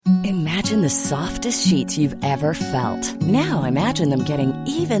Imagine the softest sheets you've ever felt. Now imagine them getting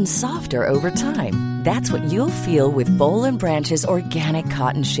even softer over time. That's what you'll feel with Boll & Branch's organic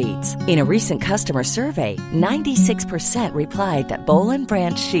cotton sheets. In a recent customer survey, 96% replied that Boll &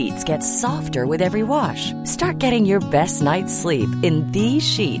 Branch sheets get softer with every wash. Start getting your best night's sleep in these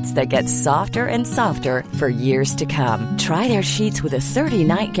sheets that get softer and softer for years to come. Try their sheets with a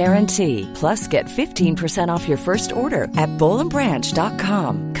 30-night guarantee. Plus, get 15% off your first order at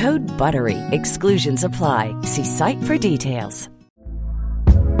bollandbranch.com. Code BUTTERY. Exclusions apply. See site for details.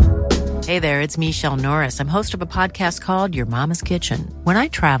 Hey there, it's Michelle Norris. I'm host of a podcast called Your Mama's Kitchen. When I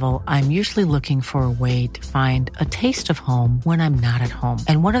travel, I'm usually looking for a way to find a taste of home when I'm not at home.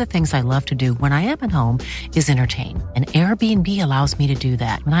 And one of the things I love to do when I am at home is entertain. And Airbnb allows me to do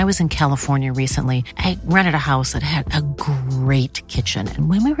that. When I was in California recently, I rented a house that had a great kitchen. And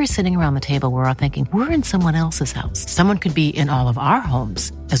when we were sitting around the table, we were all thinking, we're in someone else's house. Someone could be in all of our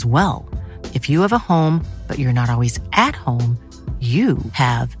homes as well. If you have a home, but you're not always at home, you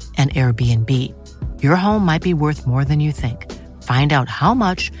have an Airbnb. Your home might be worth more than you think. Find out how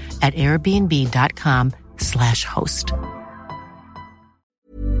much at airbnb.com/host.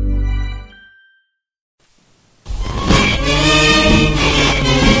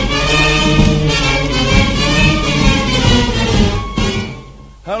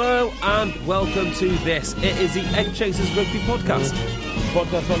 Hello and welcome to this. It is the Egg Chasers Rugby Podcast.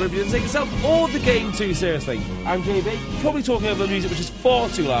 Podcast about rugby doesn't take itself or the game too seriously. I'm JB, probably talking over music which is far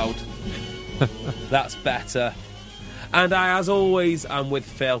too loud. That's better. And I, as always, am with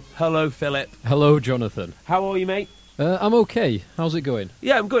Phil. Hello, Philip. Hello, Jonathan. How are you, mate? I'm okay. How's it going?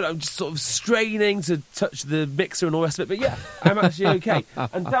 Yeah, I'm good. I'm just sort of straining to touch the mixer and all the rest of it, but yeah, I'm actually okay.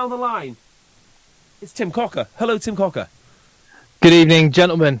 And down the line, it's Tim Cocker. Hello, Tim Cocker. Good evening,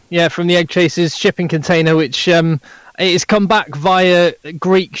 gentlemen. Yeah, from the Egg Chasers shipping container, which it has come back via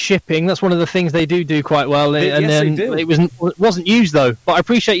Greek shipping. That's one of the things they do quite well. Yes, they do. It wasn't used, though. But I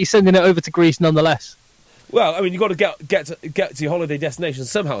appreciate you sending it over to Greece nonetheless. Well, I mean, you've got to get to your holiday destination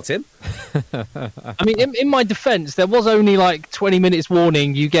somehow, Tim. I mean, in my defence, there was only like 20 minutes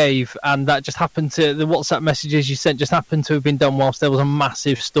warning you gave, and that just happened to, the WhatsApp messages you sent just happened to have been done whilst there was a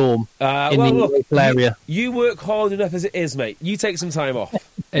massive storm in the local area. You work hard enough as it is, mate. You take some time off.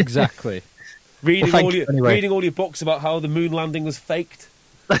 Exactly. Reading all your books about how the moon landing was faked.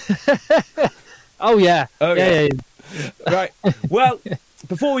 Oh, yeah. Yeah. Right. Well,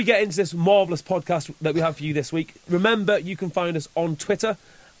 before we get into this marvellous podcast that we have for you this week, remember you can find us on Twitter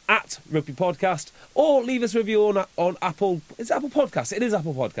at Rugby Podcast, or leave us a review on Apple. It's Apple Podcasts. It is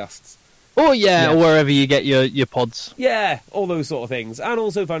Apple Podcasts. Oh, yeah, or wherever you get your pods. Yeah, all those sort of things. And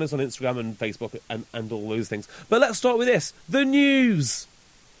also find us on Instagram and Facebook and all those things. But let's start with this. The news.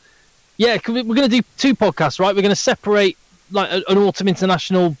 Yeah, we're going to do two podcasts, right? We're going to separate like an autumn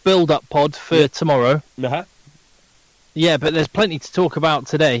international build-up pod for tomorrow. Uh-huh. Yeah, but there's plenty to talk about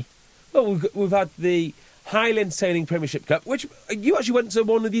today. Well, we've had the highly entertaining Premiership Cup, which you actually went to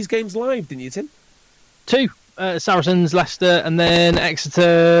one of these games live, didn't you, Tim? Two. Saracens, Leicester, and then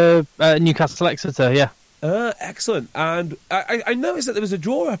Exeter, Newcastle, Exeter, yeah. Excellent. And I noticed that there was a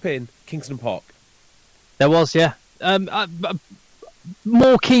draw up in Kingston Park. There was, yeah.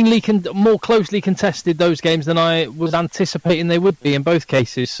 More closely contested those games than I was anticipating they would be in both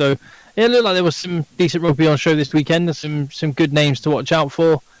cases. So it looked like there was some decent rugby on show this weekend. There's some good names to watch out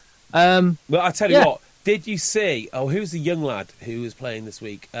for. Well, I tell you what, did you see? Oh, who's the young lad who was playing this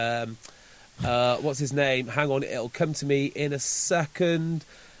week? What's his name? Hang on, it'll come to me in a second.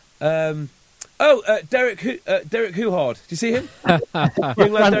 Derek Huhard. Do you see him?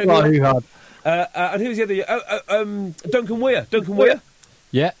 Young lad Derek Huhard. And who's the other? Duncan Weir. Duncan Weir?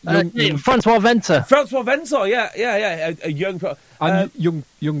 Yeah. Francois Venter. Francois Venter, yeah. A young... and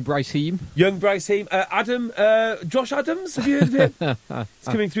young Bryce Heem. Young Bryce Heem. Josh Adams, have you heard of him? He's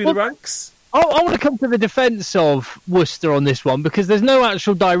coming through the ranks. I want to come to the defence of Worcester on this one, because there's no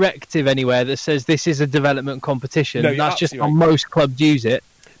actual directive anywhere that says this is a development competition. No, that's just how right. most clubs use it.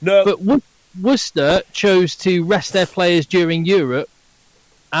 No. But Worcester chose to rest their players during Europe,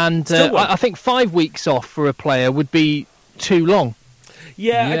 and I think 5 weeks off for a player would be too long.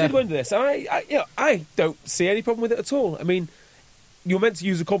 Yeah, I did wonder this. I don't see any problem with it at all. I mean, you're meant to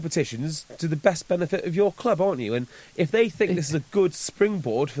use the competitions to the best benefit of your club, aren't you? And if they think this is a good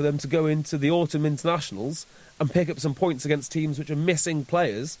springboard for them to go into the autumn internationals and pick up some points against teams which are missing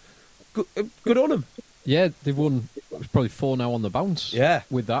players, good on them. Yeah, they've won probably 4 now on the bounce. Yeah,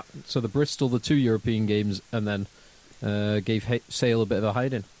 with that. So the Bristol, the 2 European games, and then gave Sale a bit of a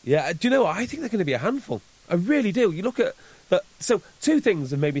hiding. Yeah, do you know what? I think they're going to be a handful. I really do. You look at that. So 2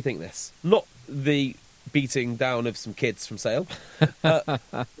 things have made me think this. Not the beating down of some kids from Sale.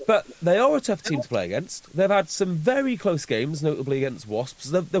 But they are a tough team to play against. They've had some very close games, notably against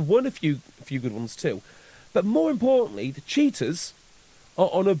Wasps. They've won a few good ones too. But more importantly, the Cheetahs are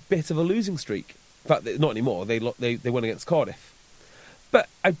on a bit of a losing streak. In fact, not anymore. They won against Cardiff. But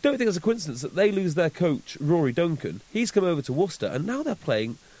I don't think it's a coincidence that they lose their coach, Rory Duncan. He's come over to Worcester, and now they're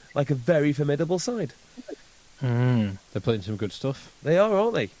playing like a very formidable side. They're playing some good stuff. They are,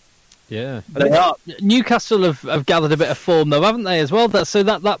 aren't they? Yeah. They are. Newcastle have gathered a bit of form, though, haven't they, as well? So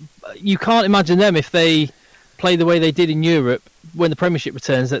that you can't imagine them, if they play the way they did in Europe when the Premiership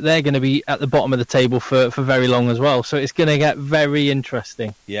returns, that they're going to be at the bottom of the table for very long as well. So it's going to get very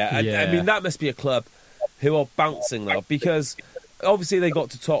interesting. Yeah, I mean, that must be a club who are bouncing now, because obviously they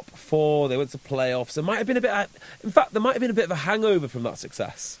got to top 4, they went to playoffs. There might have been a bit of a hangover from that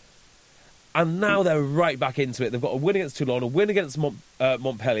success. And now they're right back into it. They've got a win against Toulon, a win against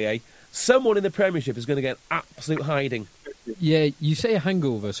Montpellier. Someone in the Premiership is going to get an absolute hiding. Yeah, you say a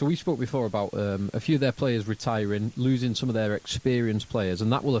hangover. So we spoke before about a few of their players retiring, losing some of their experienced players, and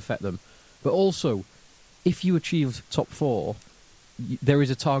that will affect them. But also, if you achieve top 4, there is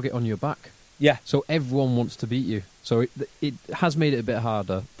a target on your back. Yeah. So everyone wants to beat you. So it has made it a bit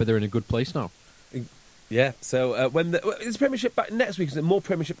harder, but they're in a good place now. Yeah. So is Premiership back next week? Is it more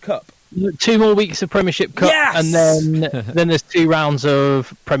Premiership Cup? 2 more weeks of Premiership Cup, yes! and then there's 2 rounds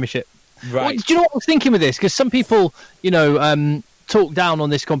of Premiership. Right. Well, do you know what I was thinking with this? Because some people, talk down on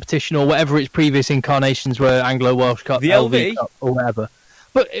this competition or whatever its previous incarnations were, Anglo-Welsh Cup, the LV Cup, or whatever.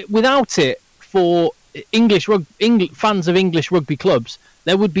 But without it, for fans of English rugby clubs,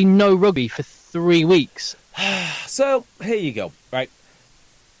 there would be no rugby for 3 weeks. So here you go. Right.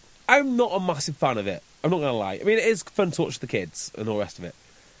 I'm not a massive fan of it. I'm not going to lie. I mean, it is fun to watch the kids and all the rest of it.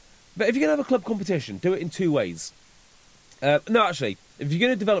 But if you're going to have a club competition, do it in 2 ways. No, actually, if you're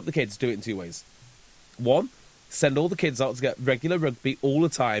going to develop the kids, do it in 2 ways. 1, send all the kids out to get regular rugby all the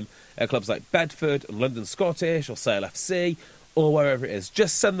time at clubs like Bedford and London Scottish or Sale FC or wherever it is.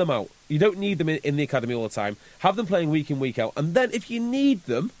 Just send them out. You don't need them in the academy all the time. Have them playing week in, week out. And then if you need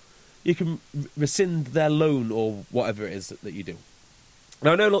them, you can rescind their loan or whatever it is that you do.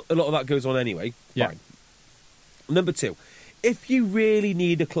 Now, I know a lot of that goes on anyway. Yeah. Fine. Number 2, if you really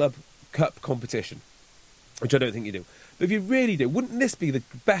need a club cup competition, which I don't think you do, but if you really do, wouldn't this be the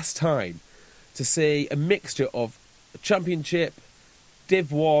best time to see a mixture of Championship,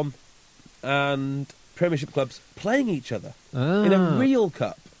 Div 1 and Premiership clubs playing each other in a real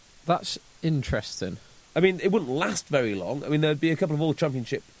cup? That's interesting. I mean, it wouldn't last very long. I mean, there'd be a couple of all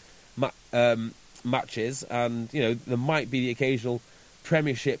Championship matches, and there might be the occasional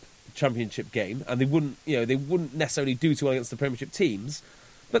Premiership Championship game, and they wouldn't necessarily do too well against the Premiership teams.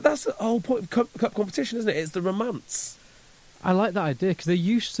 But that's the whole point of cup competition, isn't it? It's the romance. I like that idea, because they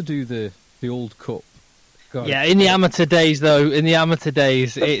used to do the old cup. Yeah, in the amateur days,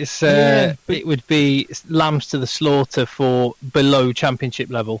 it's it would be lambs to the slaughter for below Championship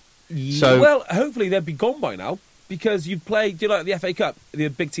level. So, well, hopefully they'd be gone by now, because you'd play. Do you like the FA Cup? The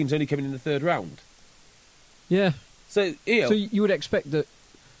big teams only coming in the 3rd round. Yeah. So you would expect that.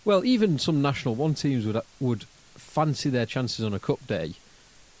 Well, even some National 1 teams would fancy their chances on a cup day.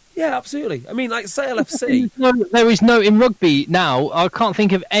 Yeah, absolutely. I mean, like Sale FC. There is no in rugby now. I can't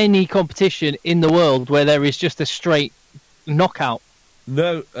think of any competition in the world where there is just a straight knockout.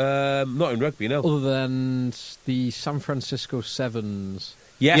 No, not in rugby. No, other than the San Francisco Sevens.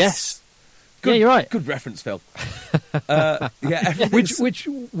 Yes. Good, yeah, you're right. Good reference, Phil. Yeah, which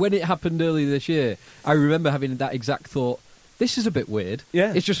when it happened earlier this year, I remember having that exact thought. This is a bit weird.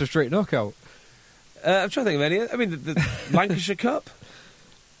 Yeah, it's just a straight knockout. I'm trying to think of any. I mean, the Lancashire Cup.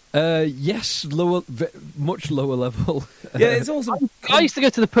 Yes, much lower level. Yeah, it's also. I used to go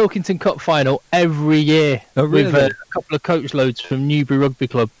to the Pilkington Cup final every year with a couple of coach loads from Newbury Rugby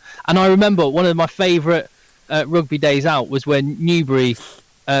Club, and I remember one of my favourite rugby days out was when Newbury.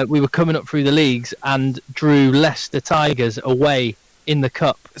 We were coming up through the leagues and drew Leicester Tigers away in the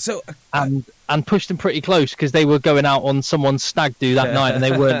cup. So and pushed them pretty close because they were going out on someone's stag do that night and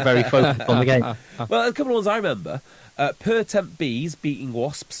they weren't very focused on the game. Well, a couple of ones I remember. Per-temp Bees beating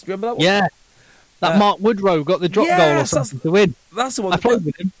Wasps. Do you remember that one? Yeah. That Mark Woodrow got the drop goal or something to win. That's the one. I played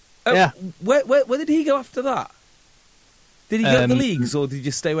with him. Yeah. Where did he go after that? Did he go to the leagues or did he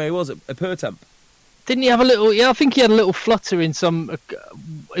just stay where he was at Per-temp? Didn't he have a little... Yeah, I think he had a little flutter in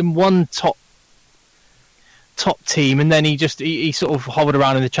one top team, and then he sort of hovered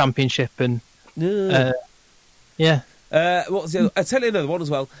around in the Championship and... yeah. What was the other? I'll tell you another one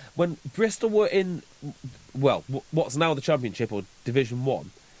as well. When Bristol were in, well, what's now the Championship or Division 1,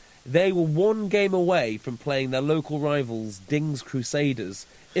 they were one game away from playing their local rivals, Dings Crusaders,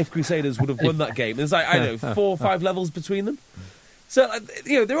 if Crusaders would have won that game. There's like, I don't know, 4 or 5 levels between them. So,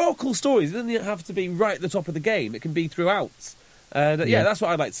 there are cool stories. It doesn't have to be right at the top of the game. It can be throughout. That's what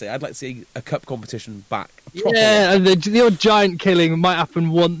I'd like to see. I'd like to see a cup competition back. Yeah, and the odd giant killing might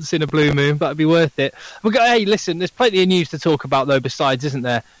happen once in a blue moon, but it'd be worth it. Hey, listen, there's plenty of news to talk about, though, besides, isn't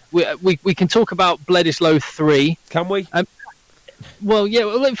there? We can talk about Bledisloe 3. Can we? Well, yeah.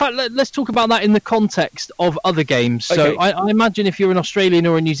 Well, in fact, let's talk about that in the context of other games. Okay. So I imagine if you're an Australian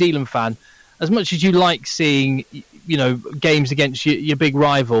or a New Zealand fan, as much as you like seeing, games against your big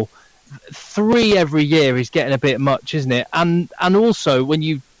rival, 3 every year is getting a bit much, isn't it? And also, when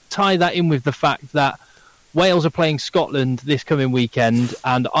you tie that in with the fact that Wales are playing Scotland this coming weekend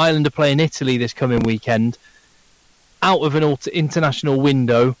and Ireland are playing Italy this coming weekend, out of an international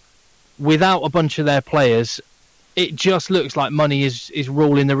window, without a bunch of their players, it just looks like money is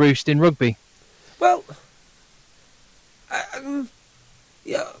ruling the roost in rugby. Well,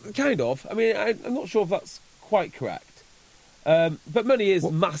 yeah, kind of. I mean, I'm not sure if that's quite correct. But money is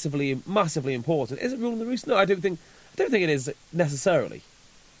massively important. Is it ruling the roost? No, I don't think it is necessarily.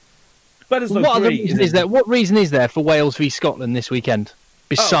 What reason is there for Wales v Scotland this weekend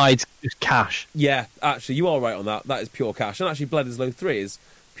besides just cash? Yeah, actually, you are right on that. That is pure cash, and actually, Bledisloe 3 is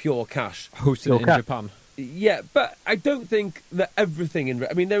pure cash. Hosted in Japan. Yeah, but I don't think that everything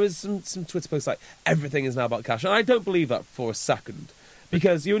I mean, there is some Twitter posts like everything is now about cash, and I don't believe that for a second,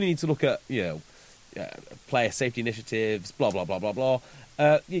 because you only need to look at player safety initiatives, blah blah blah blah blah.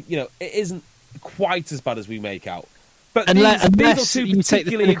 It isn't quite as bad as we make out. But unless you take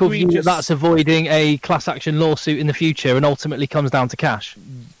the cynical view that's avoiding a class action lawsuit in the future, and ultimately comes down to cash.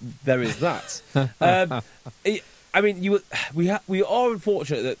 There is that. I mean, we are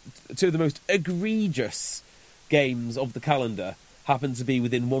unfortunate that 2 of the most egregious games of the calendar happen to be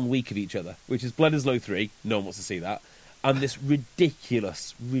within 1 week of each other, which is Bledisloe 3. No one wants to see that. And this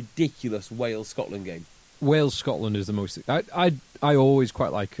ridiculous Wales-Scotland game. Wales-Scotland is the most... I always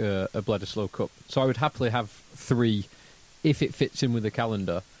quite like a Bledisloe Cup, so I would happily have 3 if it fits in with the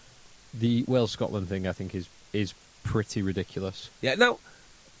calendar. The Wales-Scotland thing, I think, is pretty ridiculous. Yeah, now,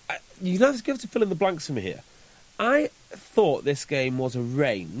 you have to fill in the blanks for me here. I thought this game was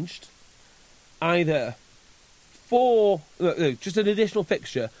arranged either for... just an additional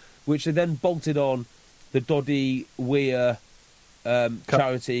fixture, which they then bolted on the Doddy Weir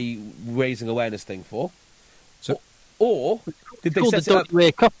charity raising awareness thing for. Or did they set the Doddy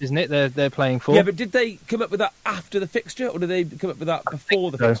Weir Cup, isn't it? They're playing for. Yeah, but did they come up with that after the fixture, or did they come up with that before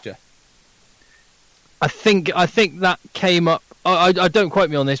the fixture? I think that came up. I don't quote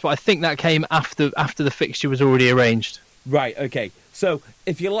me on this, but I think that came after the fixture was already arranged. Right. Okay. So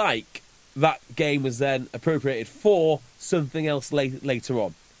if you like, that game was then appropriated for something else later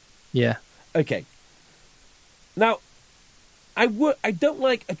on. Yeah. Okay. Now, I don't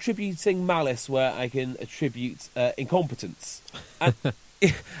like attributing malice where I can attribute incompetence. And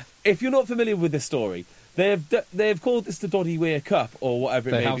if you're not familiar with this story, they've called this the Doddy Weir Cup, or whatever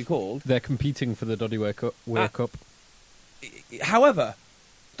it may be called. They're competing for the Doddy Weir Cup. However,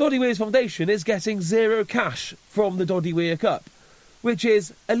 Doddy Weir's foundation is getting 0 cash from the Doddy Weir Cup, which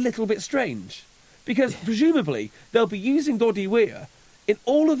is a little bit strange, because presumably they'll be using Doddy Weir in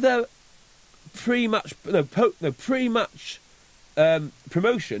all of their pre-match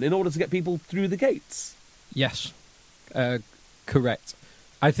promotion in order to get people through the gates. Yes, correct.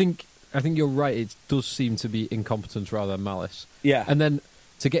 I think you're right. It does seem to be incompetence rather than malice. Yeah, and then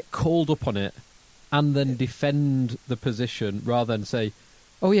to get called up on it and then defend the position rather than say,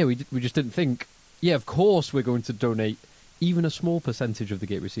 "Oh yeah, we just didn't think." Yeah, of course we're going to donate even a small percentage of the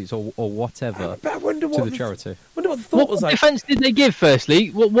gate receipts or whatever I wonder to the charity. I wonder what the thought was like. What defence did they give? Firstly,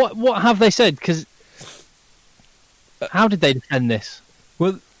 what have they said? Because how did they defend this?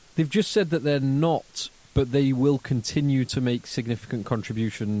 Well, they've just said that they're not, but they will continue to make significant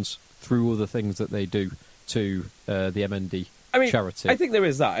contributions through other things that they do to the MND charity. I think there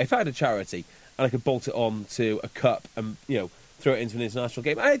is that. If I had a charity and I could bolt it on to a cup and throw it into an international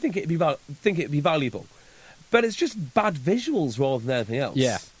game, I think it'd be valuable. But it's just bad visuals rather than anything else.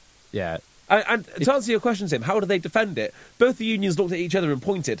 Yeah. And to answer your question, Tim, how do they defend it? Both the unions looked at each other and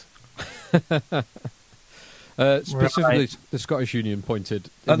pointed. Specifically, the Scottish Union pointed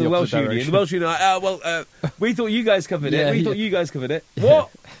in the Welsh direction. Union. The Welsh Union, we thought you guys covered it. We thought you guys covered it. What?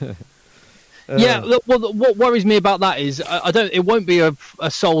 Look, what worries me about that is it won't be a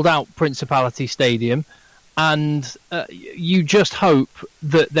sold-out Principality Stadium, and you just hope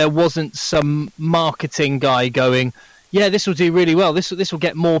that there wasn't some marketing guy going, yeah, this will do really well. This will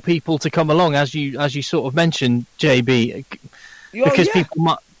get more people to come along, as you sort of mentioned, JB, because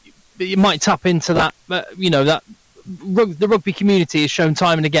you might tap into that. That the rugby community has shown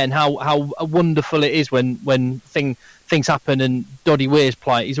time and again how wonderful it is when things happen. And Doddy Weir's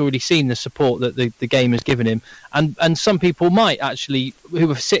plight, he's already seen the support that the game has given him, and some people might actually, who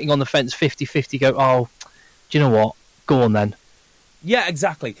are sitting on the fence 50-50, go, oh, do you know what? Go on then. Yeah,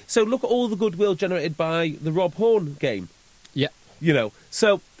 exactly. So look at all the goodwill generated by the Rob Horn game. Yeah,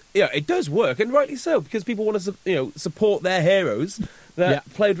 so it does work, and rightly so, because people want to support their heroes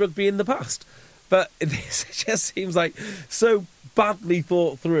that played rugby in the past. But this just seems like so badly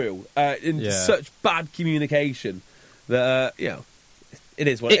thought through in such bad communication that it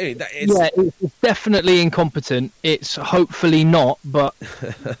is what it is. It's definitely incompetent. It's hopefully not, but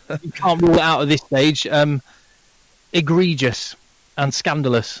you can't rule it out at this stage. Egregious and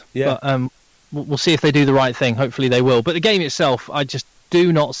scandalous. Yeah. But we'll see if they do the right thing. Hopefully they will. But the game itself, I just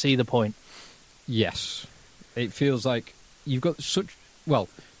do not see the point. Yes. It feels like you've got such... Well,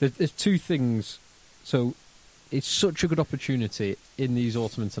 there's two things. So it's such a good opportunity in these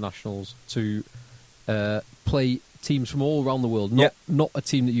autumn internationals to play teams from all around the world, not a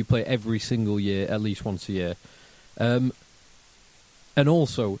team that you play every single year, at least once a year. And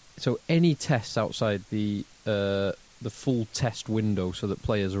also, so any tests outside the full test window so that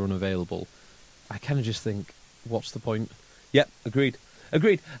players are unavailable, I kind of just think, what's the point? Yep, agreed.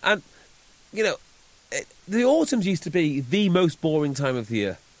 And, the autumns used to be the most boring time of the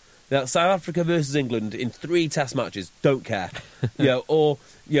year. Now, South Africa versus England in 3 test matches, don't care. They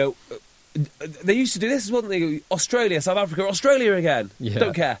used to do this as well, Australia, South Africa, Australia again,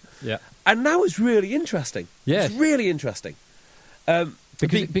 don't care. Yeah. And now it's really interesting. Yeah. It's really interesting.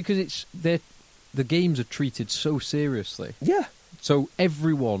 Because it's the games are treated so seriously. Yeah. So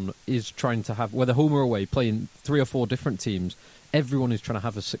everyone is trying to have, whether home or away, playing 3 or 4 different teams, everyone is trying to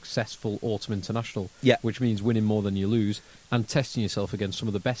have a successful autumn international, which means winning more than you lose and testing yourself against some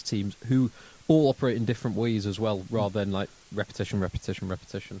of the best teams who all operate in different ways as well, rather than like repetition.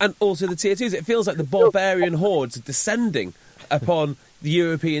 And also the tier 2s, it feels like the barbarian hordes are descending upon the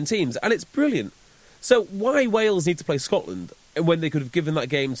European teams, and it's brilliant. So why Wales need to play Scotland when they could have given that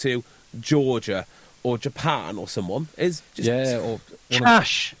game to Georgia or Japan or someone is just... Yeah, or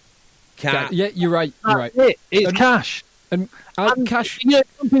cash. Yeah, you're right. It's cash. And cash...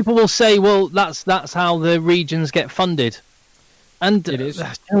 some people will say, well, that's how the regions get funded. And it is.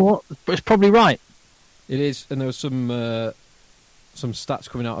 You know what? It's probably right. It is. And there was some stats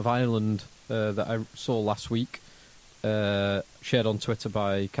coming out of Ireland that I saw last week, shared on Twitter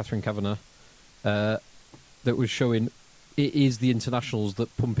by Catherine Kavanagh, that was showing it is the internationals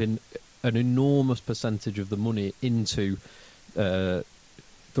that pump in an enormous percentage of the money into the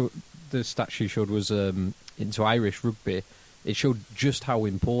stat she showed was into Irish rugby. It showed just how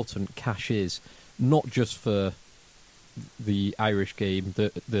important cash is, not just for the Irish game,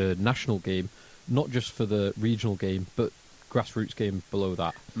 the national game, not just for the regional game, but grassroots game below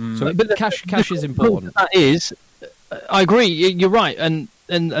that. So but cash is important. That is, I agree. You're right, and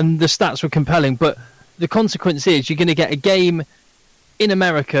the stats were compelling. But the consequence is you're going to get a game in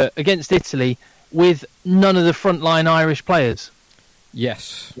America against Italy with none of the frontline Irish players.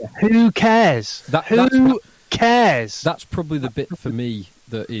 Yes. Who cares? Who cares? That's probably the bit for me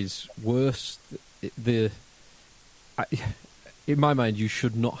that is worse. In my mind, you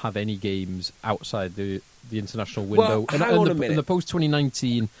should not have any games outside the international window. Well, hang on a minute. In the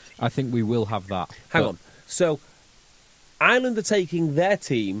post-2019, I think we will have that. Hang on. So, Ireland are taking their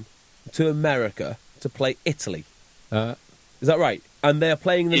team to America to play Italy. Is that right? And they're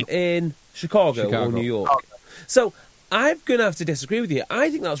playing them in Chicago or New York. So, I'm going to have to disagree with you. I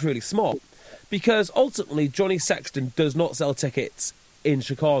think that's really smart. Because ultimately, Johnny Sexton does not sell tickets in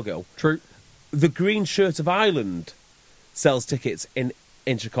Chicago. True. The Green Shirt of Ireland sells tickets in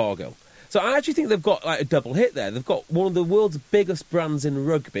Chicago. So I actually think they've got like a double hit there. They've got one of the world's biggest brands in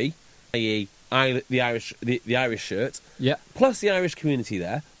rugby, i.e. the Irish shirt, plus the Irish community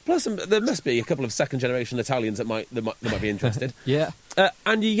there, plus there must be a couple of second-generation Italians that might be interested.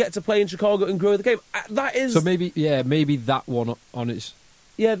 And you get to play in Chicago and grow the game. That is... So maybe that one on its...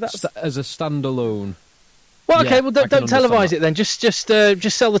 Yeah, that's... as a standalone... Well, okay, well, don't televise it then. Just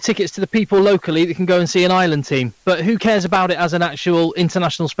sell the tickets to the people locally that can go and see an Ireland team. But who cares about it as an actual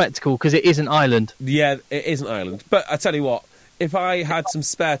international spectacle? Because it isn't Ireland. Yeah, it isn't Ireland. But I tell you what, if I had some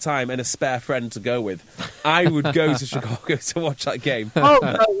spare time and a spare friend to go with, I would go to Chicago to watch that game.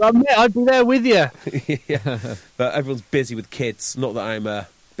 I'd be there with you. Yeah, but everyone's busy with kids. Not that I'm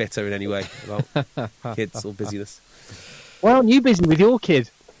bitter in any way about kids or busyness. Why aren't you busy with your kid?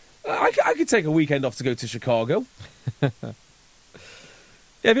 I could take a weekend off to go to Chicago. If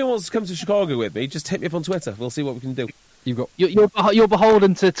anyone wants to come to Chicago with me, just hit me up on Twitter. We'll see what we can do. You're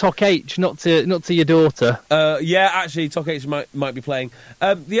beholden to Tok H, not to your daughter. Yeah, actually, Tok H might be playing.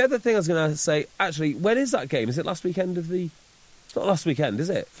 The other thing I was going to say, actually, when is that game? Is it last weekend of the? It's not last weekend, is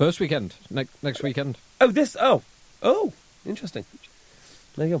it? First weekend, next weekend. Oh, interesting.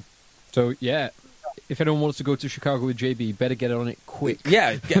 There you go. So yeah, if anyone wants to go to Chicago with JB, better get on it quick.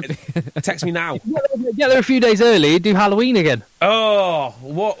 Yeah, text me now. Get there a few days early. Do Halloween again. Oh,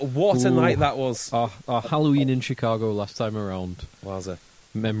 what a night that was! Our Halloween in Chicago last time around. Wowza.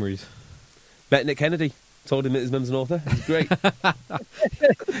 Memories. Met Nick Kennedy. Told him that his mum's an author. It was great.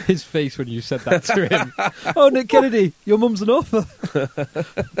 His face when you said that to him. Oh, Nick Kennedy, your mum's an author.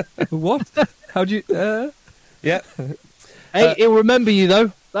 What? How'd you... Yeah. Hey, he'll remember you,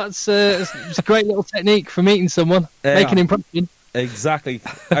 though. That's it's a great little technique for meeting someone, make an impression. Exactly.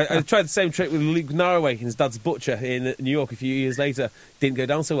 I tried the same trick with Luke Narraway, his dad's butcher in New York a few years later. Didn't go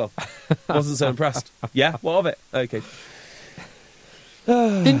down so well. Wasn't so impressed. Yeah? What of it? Okay.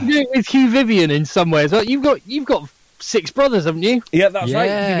 Didn't you do it with Hugh Vivian in some ways? You've got 6 brothers, haven't you? Yeah, that's right.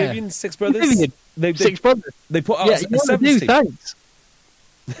 Hugh Vivian, 6 brothers. Vivian, 6 brothers. They put out a 70. Thanks.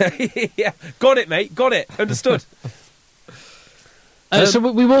 Yeah, got it, mate. Got it. Understood. So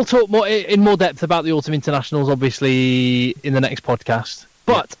we will talk in more depth about the Autumn Internationals, obviously, in the next podcast.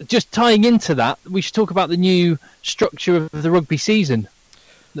 But just tying into that, we should talk about the new structure of the rugby season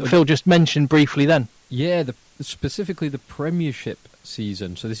that Phil just mentioned briefly then. Yeah, specifically the Premiership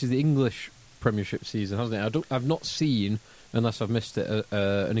season. So this is the English Premiership season, hasn't it? I've not seen, unless I've missed it,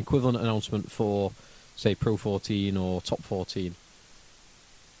 an equivalent announcement for, say, Pro 14 or Top 14.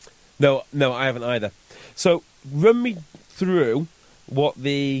 No, I haven't either. So run me through what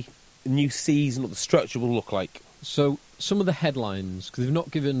the new season or the structure will look like. So some of the headlines, because they've not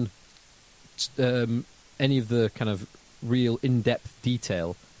given any of the kind of real in-depth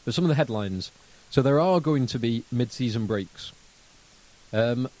detail, but some of the headlines. So there are going to be mid-season breaks.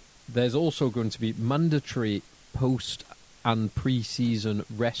 There's also going to be mandatory post and pre-season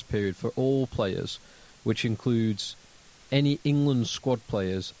rest period for all players, which includes any England squad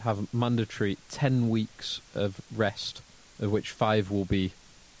players have mandatory 10 weeks of rest, of which 5 will be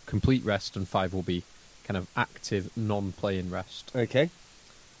complete rest and 5 will be kind of active non-playing rest. Okay.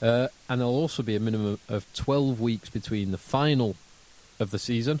 And there'll also be a minimum of 12 weeks between the final of the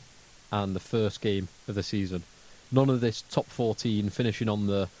season and the first game of the season. None of this top 14 finishing on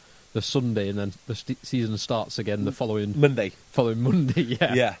the Sunday and then the season starts again the following Monday,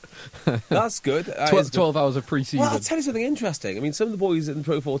 yeah. Yeah. That's good. 12 hours of pre-season. Well, I'll tell you something interesting. I mean, some of the boys in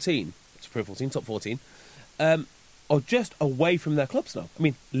Pro 14, top 14, are just away from their clubs now. I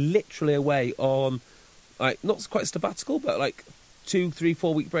mean, literally away on, like, not quite sabbatical, but like 2, 3,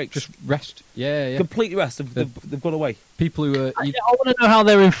 4 week breaks. Just rest. Yeah. Completely rest. They've gone away. People who are... I want to know how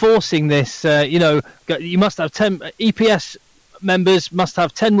they're enforcing this. You must have 10... EPS members must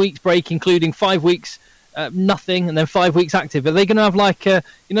have 10 weeks break, including 5 weeks nothing, and then 5 weeks active. Are they going to have like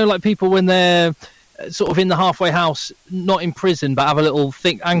people when they're sort of in the halfway house, not in prison, but have a little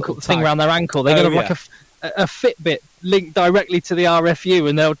thing around their ankle? They're going to have like a Fitbit linked directly to the RFU,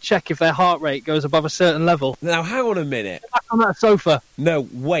 and they'll check if their heart rate goes above a certain level. Now, hang on a minute. Back on that sofa. No,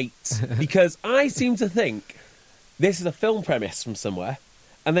 wait, because I seem to think this is a film premise from somewhere.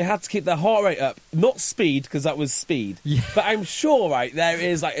 And they had to keep their heart rate up. Not Speed, because that was Speed. Yeah. But I'm sure, right, there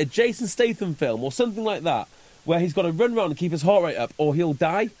is like a Jason Statham film or something like that where he's got to run around and keep his heart rate up or he'll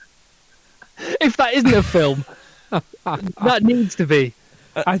die. If that isn't a film, that needs to be.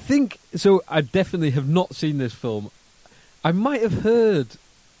 I think... So I definitely have not seen this film. I might have heard,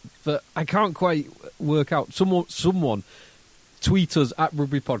 but I can't quite work out. Someone tweet us at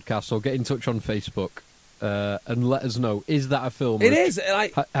Rugby Podcast or get in touch on Facebook. And let us know, is that a film? It is.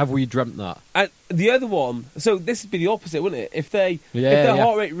 Have we dreamt that? And the other one, so this would be the opposite, wouldn't it? If their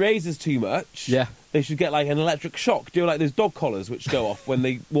heart rate raises too much, they should get like an electric shock. Do like those dog collars which go off when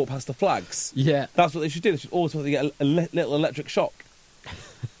they walk past the flags. Yeah. That's what they should do. They should automatically get a little electric shock.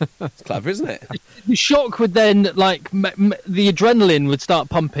 It's clever, isn't it? The shock would then, like, the adrenaline would start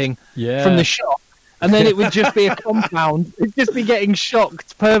pumping from the shock. And then it would just be a compound. It'd just be getting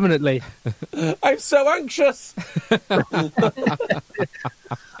shocked permanently. I'm so anxious.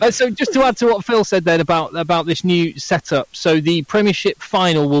 So just to add to what Phil said then about this new setup. So the Premiership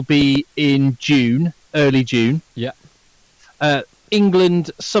final will be in June, early June. Yeah. England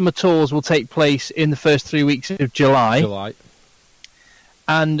summer tours will take place in the first 3 weeks of July.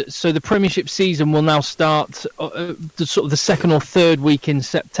 And so the Premiership season will now start the second or third week in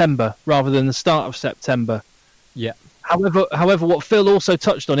September rather than the start of September. Yeah. However, what Phil also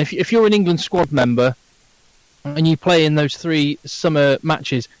touched on, if you're an England squad member and you play in those 3 summer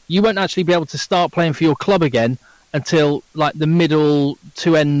matches, you won't actually be able to start playing for your club again until like the middle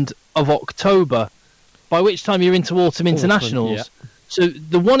to end of October, by which time you're into autumn internationals. Yeah. So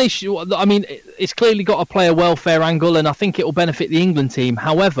the one issue, I mean, it's clearly got a player welfare angle, and I think it will benefit the England team.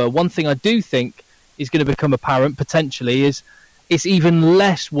 However, one thing I do think is going to become apparent potentially is it's even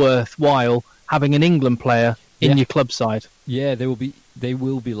less worthwhile having an England player in your club side. Yeah, they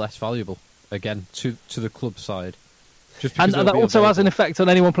will be less valuable again to the club side. And that also has an effect on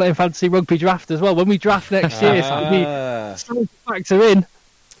anyone playing fantasy rugby draft as well. When we draft next year, it's something to factor in.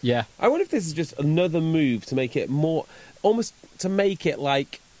 Yeah. I wonder if this is just another move to make it more, almost to make it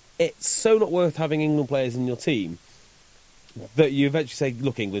like it's so not worth having England players in your team that you eventually say,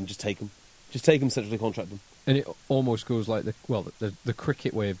 look, England, just take them. Just take them, centrally contract them. And it almost goes like the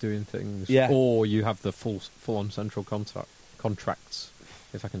cricket way of doing things. Yeah. Or you have the full-on central contracts,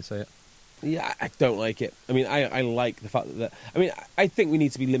 if I can say it. Yeah, I don't like it. I mean, I like the fact that... I mean, I think we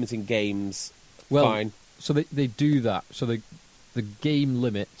need to be limiting games. Well, fine. So they do that. So the game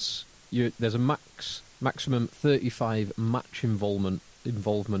limits... There's a maximum 35 match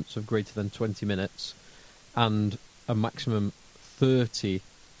involvements of greater than 20 minutes and a maximum 30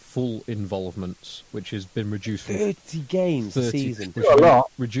 full involvements, which has been reduced from 30 games a season. A lot.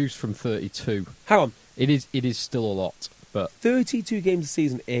 Reduced from 32. Hang on. It is still a lot, but 32 games a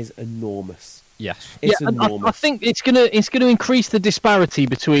season is enormous. yes. It's enormous. I think it's gonna increase the disparity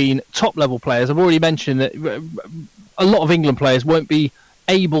between top level players. I've already mentioned that a lot of England players won't be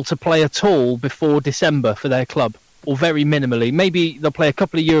able to play at all before December for their club, or very minimally. Maybe they'll play a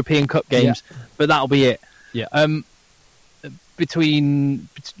couple of European Cup games, but that'll be it. Yeah. Between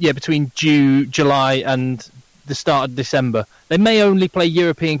July and the start of December, they may only play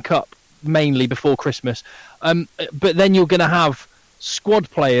European Cup mainly before Christmas. But then you're going to have squad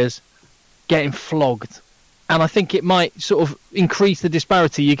players getting flogged, and I think it might sort of increase the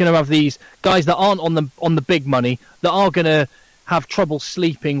disparity. You're going to have these guys that aren't on the big money that are going to have trouble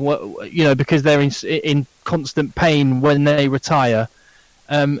sleeping, because they're in constant pain when they retire.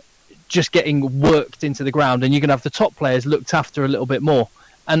 Just getting worked into the ground, and you're going to have the top players looked after a little bit more,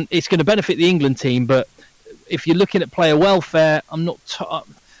 and it's going to benefit the England team. But if you're looking at player welfare, I'm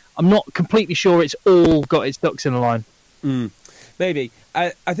not completely sure it's all got its ducks in a line. Maybe.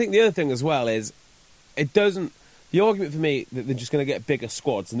 I think the other thing as well is it doesn't. The argument for me that they're just going to get bigger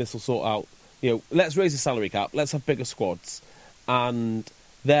squads and this will sort out. Let's raise the salary cap. Let's have bigger squads, and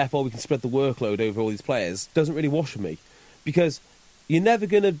therefore we can spread the workload over all these players. Doesn't really wash with me, because you're never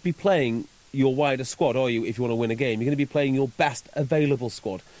going to be playing your wider squad, are you, if you want to win a game? You're going to be playing your best available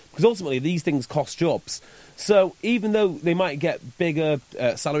squad. Because ultimately, these things cost jobs. So even though they might get bigger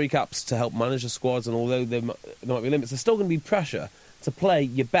salary caps to help manage the squads, and although there might be limits, there's still going to be pressure to play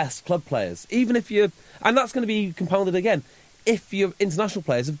your best club players. Even if you're... And that's going to be compounded again if your international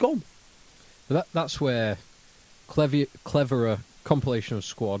players have gone. That's where cleverer compilation of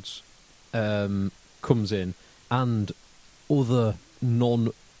squads comes in, and other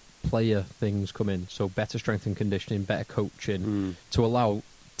non-player things come in, so better strength and conditioning, better coaching, to allow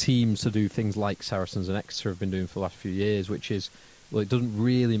teams to do things like Saracens and Exeter have been doing for the last few years, which is, it doesn't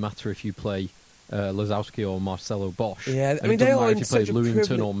really matter if you play Lazowski or Marcelo Bosch. Yeah, I mean, they are in such a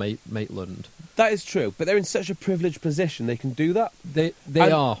Lewington or Maitland. That is true, but they're in such a privileged position they can do that. They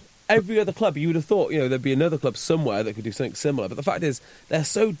are. Every other club, you would have thought, there'd be another club somewhere that could do something similar, but the fact is, they're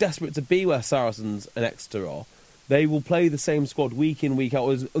so desperate to be where Saracens and Exeter are. They will play the same squad week in, week out,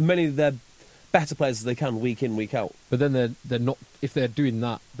 as many of their better players as they can week in, week out. But then they're not. If they're doing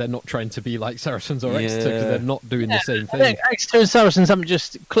that, they're not trying to be like Saracens or Exeter, because they're not doing the same thing. I think Exeter and Saracens haven't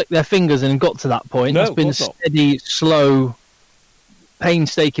just clicked their fingers and got to that point. No, it's been a steady, slow,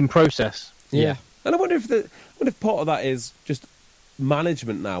 painstaking process. Yeah. And I wonder if part of that is just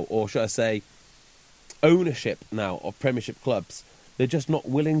management now, or should I say, ownership now of Premiership clubs. They're just not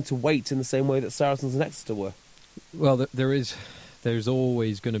willing to wait in the same way that Saracens and Exeter were. Well, there's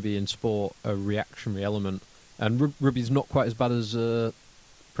always going to be in sport a reactionary element, and rugby's not quite as bad as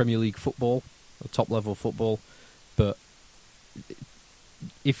Premier League football, or top-level football, but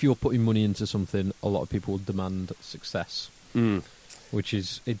if you're putting money into something, a lot of people will demand success, which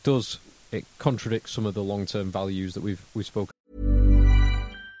is, it contradicts some of the long-term values that we've spoken.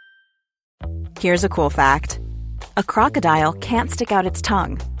 Here's a cool fact. A crocodile can't stick out its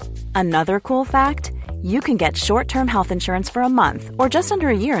tongue. Another cool fact, you can get short-term health insurance for a month or just under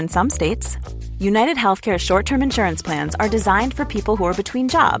a year in some states. United Healthcare short-term insurance plans are designed for people who are between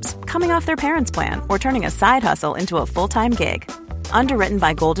jobs, coming off their parents' plan, or turning a side hustle into a full-time gig. Underwritten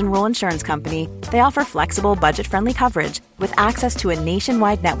by Golden Rule Insurance Company, they offer flexible, budget-friendly coverage with access to a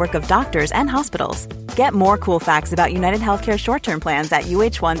nationwide network of doctors and hospitals. Get more cool facts about United Healthcare short-term plans at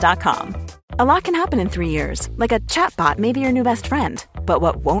uh1.com. A lot can happen in 3 years, like a chatbot may be your new best friend. But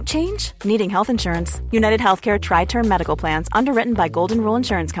what won't change? Needing health insurance. United Healthcare Tri-Term Medical Plans, underwritten by Golden Rule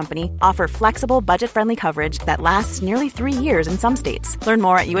Insurance Company, offer flexible, budget-friendly coverage that lasts nearly 3 years in some states. Learn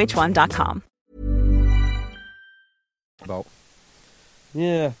more at uh1.com. About.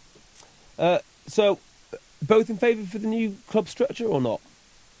 Yeah. So, both in favour for the new club structure or not?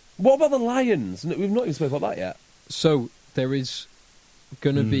 What about the Lions? We've not even spoken about that yet. So, there is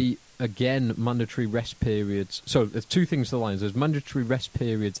going to be, again, mandatory rest periods. So, there's two things to the Lions. There's mandatory rest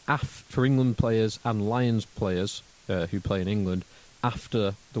periods for England players and Lions players who play in England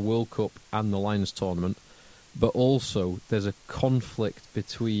after the World Cup and the Lions tournament. But also, there's a conflict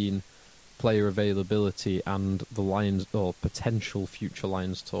between player availability and the Lions, or potential future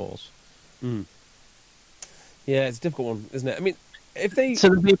Lions tours. Yeah, it's a difficult one, isn't it? I mean, if they... So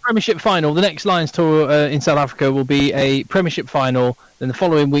there'll be a Premiership final. The next Lions tour in South Africa will be a Premiership final. Then the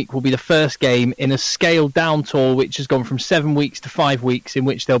following week will be the first game in a scaled-down tour, which has gone from 7 weeks to 5 weeks, in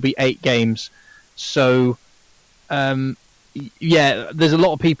which there'll be 8 games. So, yeah, there's a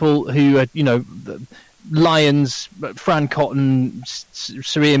lot of people who are, Lions, Fran Cotton,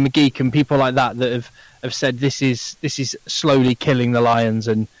 Sir Ian McGeechan, and people like that have said this is slowly killing the Lions,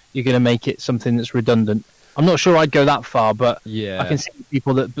 and you're going to make it something that's redundant. I'm not sure I'd go that far, but I can see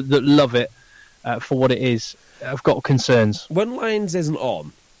people that love it for what it is. I've got concerns. When Lions isn't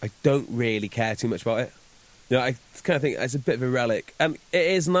on, I don't really care too much about it. I kind of think it's a bit of a relic, and it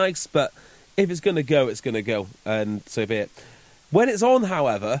is nice, but if it's going to go, it's going to go, and so be it. When it's on,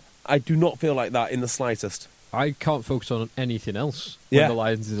 however, I do not feel like that in the slightest. I can't focus on anything else when the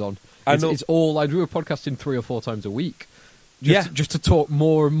Lions is on. It's all... I do a podcast in 3 or 4 times a week. Just to talk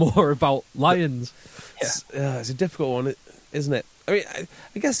more and more about Lions. It's a difficult one, isn't it? I mean,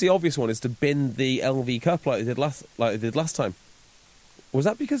 I guess the obvious one is to bin the LV Cup like they did last time. Was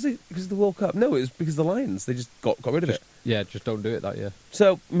that because of the World Cup? No, it was because of the Lions. They just got rid of it. Yeah, just don't do it that year.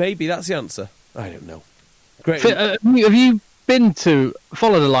 So maybe that's the answer. I don't know. Great. Have you been to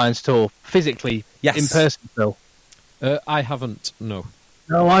follow the Lions tour physically? Yes. In person, Phil? I haven't. No,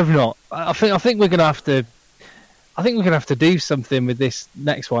 I've not. I think we're going to have to. I think we're going to have to do something with this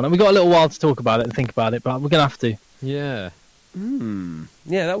next one, and we've got a little while to talk about it and think about it, but we're going to have to. Yeah.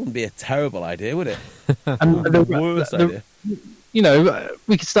 Yeah, that wouldn't be a terrible idea, would it? And the worst idea.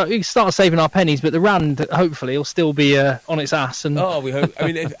 We could start saving our pennies, but the rand hopefully will still be on its ass. And we hope. I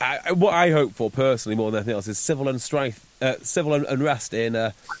mean, what I hope for personally more than anything else is civil unrest in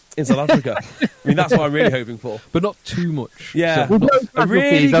South Africa. I mean, that's what I'm really hoping for, but not too much. Yeah, so a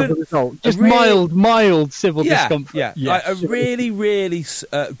really good, just mild civil discomfort. Yeah, yes. A really, really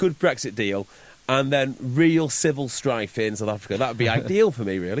good Brexit deal, and then real civil strife in South Africa. That would be ideal for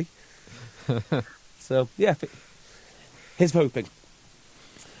me, really. So yeah. Here's hoping.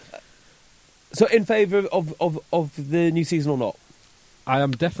 So, in favour of the new season or not? I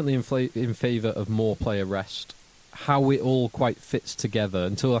am definitely in favour of more player rest. How it all quite fits together,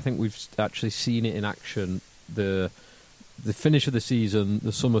 until I think we've actually seen it in action. The finish of the season,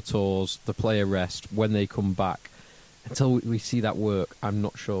 the summer tours, the player rest, when they come back. Until we see that work, I'm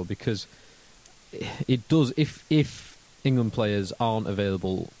not sure, because it does. If England players aren't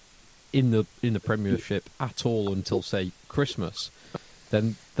available in the Premiership at all until, say, Christmas,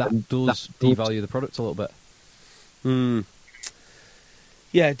 then that does devalue the product a little bit.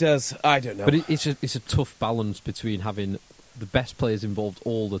 Yeah, it does. I don't know. But it's a tough balance between having the best players involved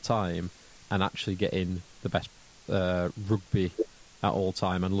all the time and actually getting the best rugby at all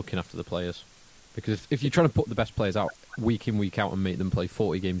time and looking after the players. Because if you're trying to put the best players out week in, week out and make them play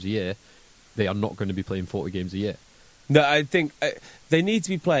 40 games a year, they are not going to be playing 40 games a year. No, I think they need to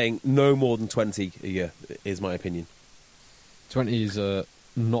be playing no more than 20 a year, is my opinion. 20 is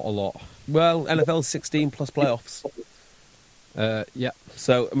not a lot. Well, NFL's 16 plus playoffs. Yeah.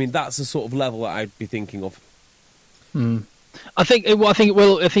 So, I mean, that's the sort of level that I'd be thinking of. I think it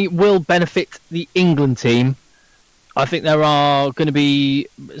will benefit the England team. I think there are going to be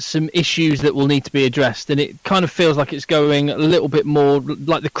some issues that will need to be addressed, and it kind of feels like it's going a little bit more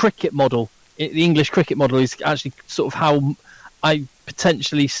like the cricket model. The English cricket model is actually sort of how I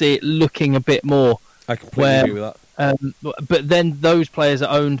potentially see it looking a bit more. I completely agree with that. But then those players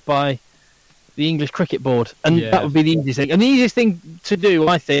are owned by the English Cricket Board, and that would be the easiest thing. And the easiest thing to do,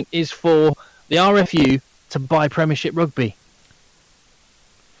 I think, is for the RFU to buy Premiership Rugby.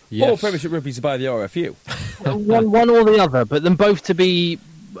 Yes. Or Premiership Rugby to buy the RFU. one or the other, but them both to be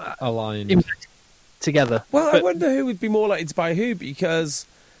aligned together. Well, I wonder who would be more likely to buy who, because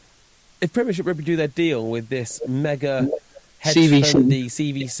if Premiership Rugby do their deal with this mega hedge fundy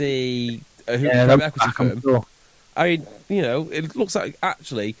CVC private equity firm, I mean, it looks like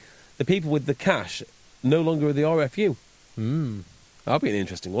actually the people with the cash no longer are the RFU. That'll be an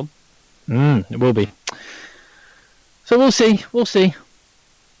interesting one. It will be. So we'll see.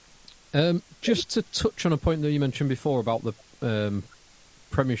 Just to touch on a point that you mentioned before about the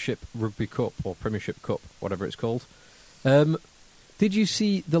Premiership Rugby Cup or Premiership Cup, whatever it's called. Did you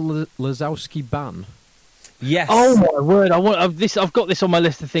see the Lazowski ban? Yes. Oh my word! I've got this on my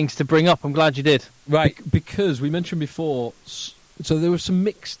list of things to bring up. I'm glad you did. Right, because we mentioned before. So there were some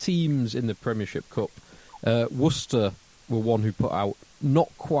mixed teams in the Premiership Cup. Worcester were one who put out not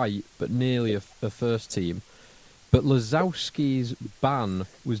quite, but nearly a first team. But Lazowski's ban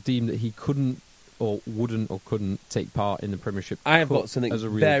was deemed that he couldn't, or wouldn't, or couldn't take part in the Premiership Cup. I have got something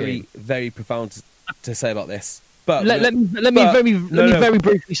very, very profound to say about this. But let me very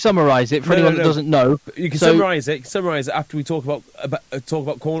briefly summarise it for anyone that doesn't know. You can summarise it. Summarise it after we talk about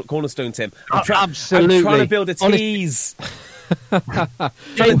Cornerstone, Tim. Absolutely. I'm trying to build a tease.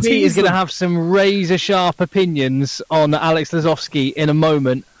 JP is going to have some razor sharp opinions on Alex Lazowski in a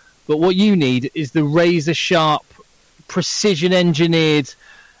moment, but what you need is the razor sharp, precision engineered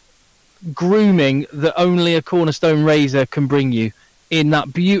grooming that only a Cornerstone razor can bring you in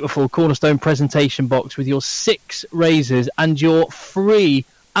that beautiful Cornerstone presentation box with your 6 razors and your free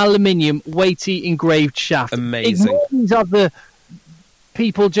aluminium weighty engraved shaft. Amazing. Ignore these other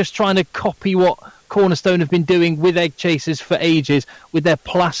people just trying to copy what Cornerstone have been doing with Egg Chasers for ages with their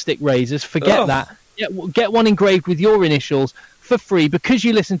plastic razors. Forget that. Get one engraved with your initials for free. Because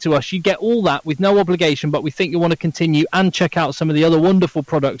you listen to us, you get all that with no obligation, but we think you want to continue and check out some of the other wonderful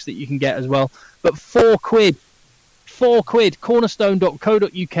products that you can get as well. But £4,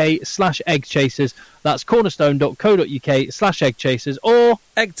 cornerstone.co.uk/eggchasers. That's cornerstone.co.uk/eggchasers. Or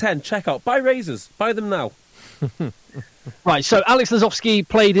Egg 10, check out. Buy razors. Buy them now. Right, so Alex Lazowski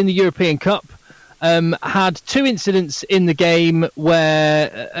played in the European Cup. Had 2 incidents in the game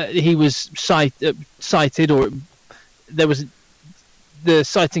where he was cited, or there was the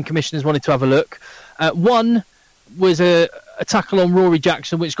citing commissioners wanted to have a look. One was a tackle on Rory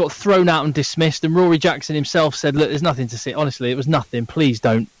Jackson, which got thrown out and dismissed. And Rory Jackson himself said, "Look, there's nothing to see. Honestly, it was nothing. Please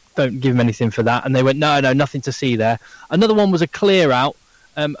don't give him anything for that." And they went, "No, nothing to see there." Another one was a clear out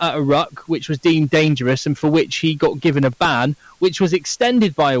at a ruck, which was deemed dangerous, and for which he got given a ban, which was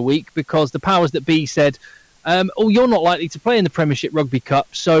extended by a week because the powers that be said, "Oh, you're not likely to play in the Premiership Rugby Cup,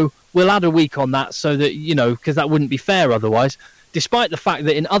 so we'll add a week on that, so that because that wouldn't be fair otherwise." Despite the fact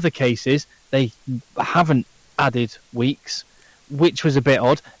that in other cases they haven't added weeks, which was a bit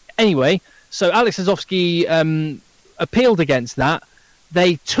odd. Anyway, so Alex Lazowski appealed against that.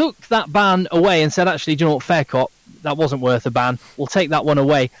 They took that ban away and said, "Actually, do you know what, fair cop, that wasn't worth a ban. We'll take that one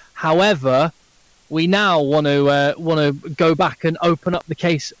away." However, we now want to go back and open up the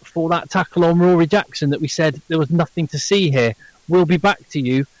case for that tackle on Rory Jackson that we said there was nothing to see here. We'll be back to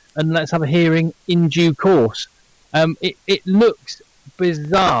you and let's have a hearing in due course. It looks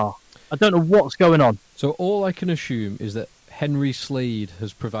bizarre. I don't know what's going on. So all I can assume is that Henry Slade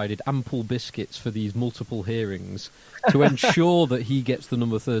has provided ample biscuits for these multiple hearings to ensure that he gets the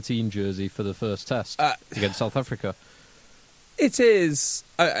number 13 jersey for the first test against South Africa. It is.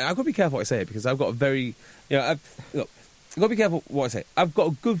 I've got to be careful what I say because I've got a very, I've got to be careful what I say. I've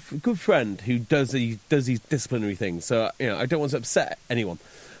got a good friend who does these disciplinary things, so I don't want to upset anyone.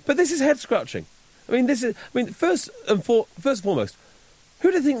 But this is head scratching. First and foremost,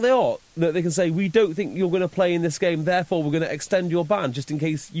 who do they think they are that they can say, "We don't think you're going to play in this game, therefore we're going to extend your ban just in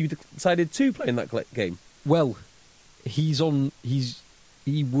case you decided to play in that game"? Well, he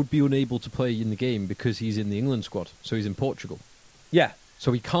would be unable to play in the game because he's in the England squad, so he's in Portugal. Yeah.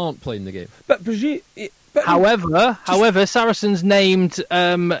 So he can't play in the game. However, Saracens named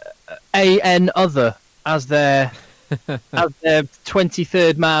AN Other as their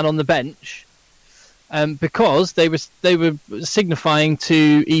 23rd man on the bench. Because they were signifying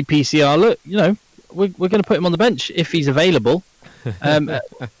to EPCR, look, we're going to put him on the bench if he's available,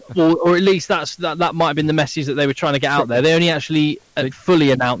 or at least that might have been the message that they were trying to get out there. They only actually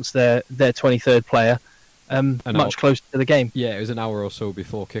fully announced their 23rd player much closer to the game. Yeah, it was an hour or so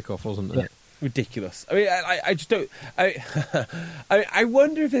before kickoff, wasn't it? Yeah. Ridiculous. I just don't. I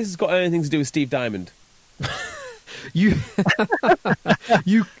wonder if this has got anything to do with Steve Diamond. You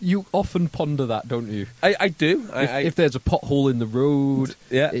often ponder that, don't you? I do. If there's a pothole in the road,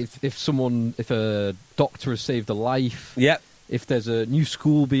 yeah. If a doctor has saved a life, yeah. If there's a new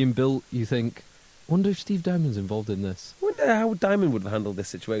school being built, you think, wonder if Steve Diamond's involved in this. I wonder how Diamond would have handled this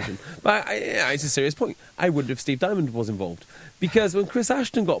situation. But it's a serious point. I wonder if Steve Diamond was involved because when Chris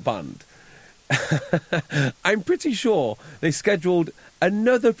Ashton got banned, I'm pretty sure they scheduled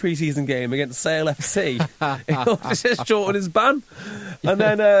another pre-season game against Sale FC in order to shorten his ban. And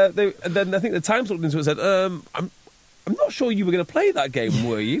then I think the Times looked into it and said, I'm not sure you were going to play that game,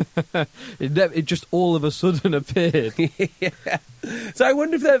 were you? It just all of a sudden appeared. Yeah. So I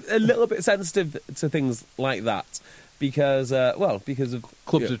wonder if they're a little bit sensitive to things like that because of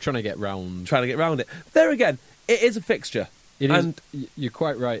Clubs are trying to get round it. There again, it is a fixture. You're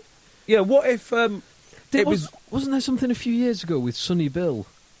quite right. Yeah, what if wasn't there something a few years ago with Sonny Bill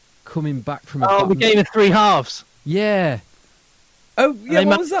coming back from the game of three halves? Yeah. Oh, yeah,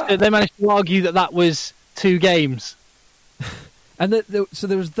 what was that? They managed to argue that was 2 games. And so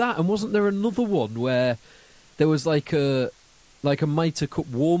there was that, and wasn't there another one where there was like a Mitre Cup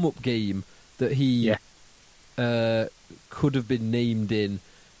warm-up game that he could have been named in?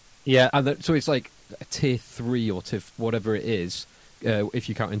 Yeah. And so it's like a tier 3 or tier whatever it is, if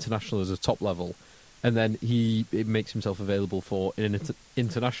you count international as a top level, and then it makes himself available for an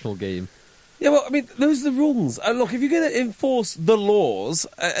international game. Yeah, well, I mean, those are the rules. And look, if you're going to enforce the laws,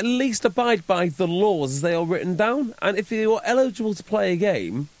 at least abide by the laws as they are written down. And if you're eligible to play a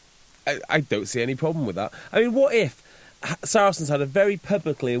game, I don't see any problem with that. I mean, what if Saracens had a very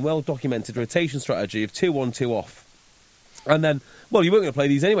publicly and well-documented rotation strategy of 2 on, 2 off? And then, well, you weren't going to play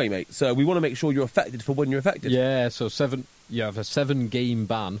these anyway, mate, so we want to make sure you're affected for when you're affected. Yeah, so you have a 7-game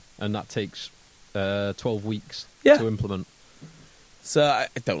ban, and that takes 12 weeks to implement. So I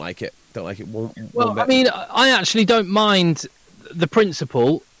don't like it. I mean, I actually don't mind the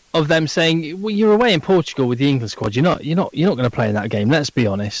principle of them saying, "Well, you're away in Portugal with the England squad. You're not going to play in that game." Let's be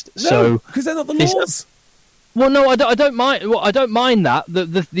honest. No, because they're not the laws. Well, no, I don't mind. Well, I don't mind that.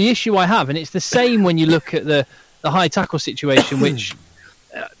 The issue I have, and it's the same when you look at the high tackle situation, which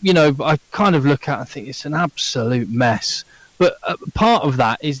I kind of look at and think it's an absolute mess. But part of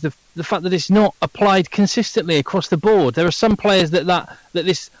that is the fact that it's not applied consistently across the board. There are some players that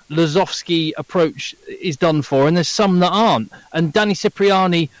this Lazowski approach is done for, and there's some that aren't. And Danny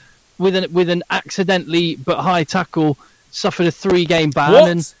Cipriani, with an accidentally but high tackle, suffered a 3-game ban. What?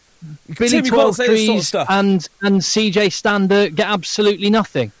 And Billy Twelvetrees and CJ Stander get absolutely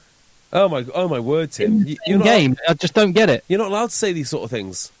nothing. Oh my word, Tim! I just don't get it. You're not allowed to say these sort of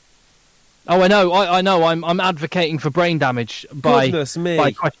things. Oh, I know. I know. I'm advocating for brain damage by questioning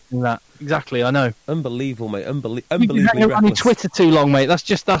that. Exactly, I know. Unbelievable, mate. Unbelievably You've been on reckless. Twitter too long, mate.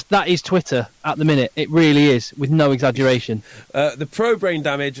 That is Twitter at the minute. It really is, with no exaggeration. The pro-brain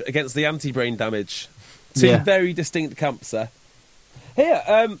damage against the anti-brain damage. Two very distinct camps there. Here,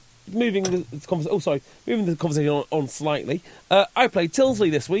 moving the conversation on slightly. I played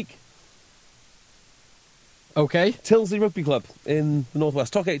Tilsley this week. Okay. Tilsley Rugby Club in the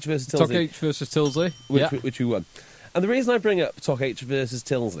Northwest. Toc H versus Tilsley. Toc H versus Tilsley. Which we won. And the reason I bring up Toc H versus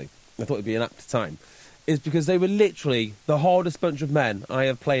Tilsley, I thought it'd be an apt time, is because they were literally the hardest bunch of men I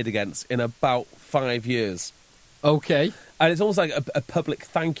have played against in about 5 years. Okay. And it's almost like a public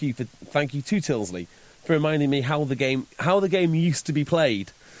thank you to Tilsley for reminding me how the game used to be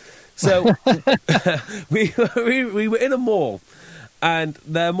played. So we were in a mall. And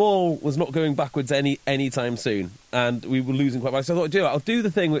their mall was not going backwards anytime soon, and we were losing quite much. So I thought, I'll do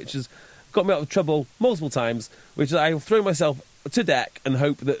the thing which has got me out of trouble multiple times, which is I'll throw myself to deck and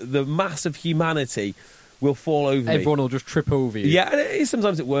hope that the mass of humanity will fall over me. Everyone will just trip over you. Yeah, and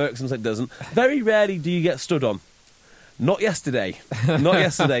sometimes it works, sometimes it doesn't. Very rarely do you get stood on. Not yesterday. Not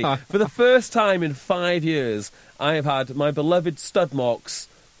yesterday. For the first time in 5 years, I have had my beloved stud marks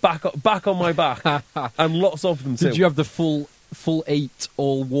back on my back, and lots of them too. Did you have the full 8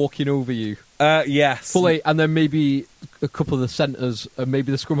 all walking over you? Yes. Full 8, and then maybe a couple of the centres and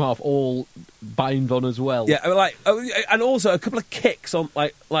maybe the scrum half all bind on as well. Yeah, and also a couple of kicks on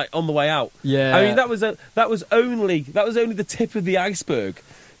on the way out. Yeah. I mean that was only the tip of the iceberg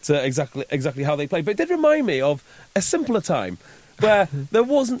to exactly how they played. But it did remind me of a simpler time where there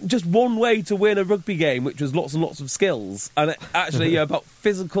wasn't just one way to win a rugby game, which was lots and lots of skills, and actually about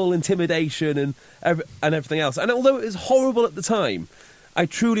physical intimidation and everything else. And although it was horrible at the time, I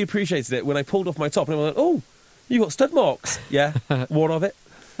truly appreciated it when I pulled off my top and I went, "Oh, you got stud marks." Yeah, one of it.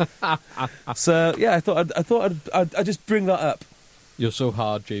 So yeah, I thought I'd just bring that up. You're so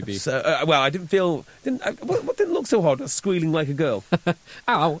hard, JB. So, I didn't look so hard. I was squealing like a girl.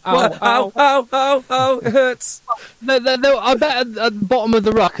 Ow, ow, it hurts. No, I bet at the bottom of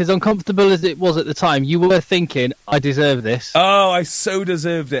the ruck, as uncomfortable as it was at the time, you were thinking, I deserve this. Oh, I so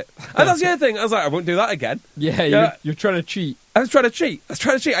deserved it. And that's the other thing. I was like, I won't do that again. Yeah, you're trying to cheat. I was trying to cheat.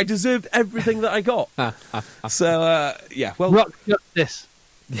 I deserved everything that I got. So, well... Ruck justice.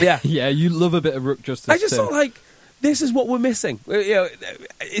 Yeah. Yeah, you love a bit of ruck justice. I just thought, this is what we're missing.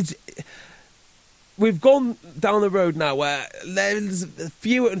 we've gone down the road now where there's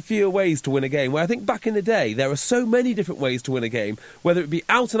fewer and fewer ways to win a game, where I think back in the day there are so many different ways to win a game, whether it be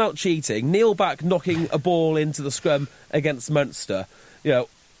out-and-out cheating, Neil Back knocking a ball into the scrum against Munster,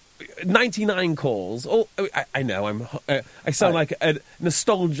 99 calls. Oh, I know, I sound like a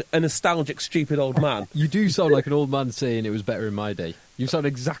nostalgic, stupid old man. You do sound like an old man saying it was better in my day. You sound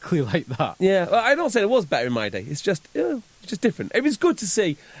exactly like that. Yeah, well, I don't say it was better in my day. It's just different. It was good to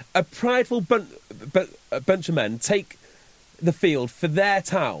see a prideful bunch of men take the field for their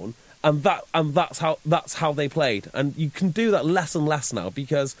town, and that's how they played. And you can do that less and less now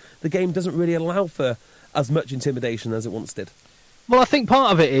because the game doesn't really allow for as much intimidation as it once did. Well, I think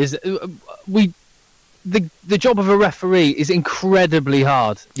part of it is the job of a referee is incredibly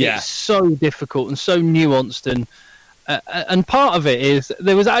hard. Yeah. It's so difficult and so nuanced, and part of it is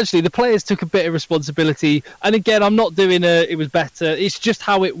there was actually the players took a bit of responsibility. And again, I'm not doing it was better. It's just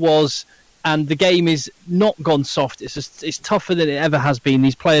how it was, and the game is not gone soft. It's tougher than it ever has been.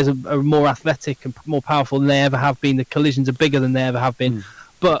 These players are more athletic and more powerful than they ever have been. The collisions are bigger than they ever have been.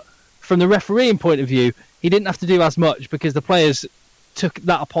 But from the refereeing point of view, he didn't have to do as much because the players took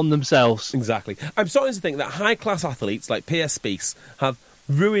that upon themselves. Exactly. I'm starting to think that high-class athletes like Pierce Spies have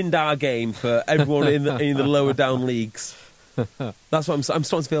ruined our game for everyone in the lower down leagues. That's what I'm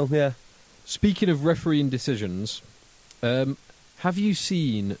starting to feel, yeah. Speaking of refereeing decisions, have you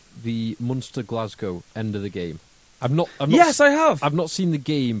seen the Munster-Glasgow end of the game? Yes, I have. I've not seen the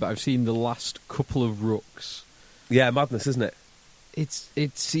game, but I've seen the last couple of rucks. Yeah, madness, isn't it?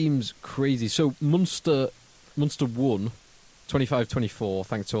 It seems crazy. So Munster won 25-24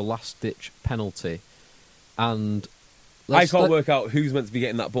 thanks to a last-ditch penalty. And I can't work out who's meant to be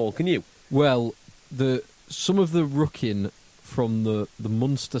getting that ball. Can you? Well, some of the rucking from the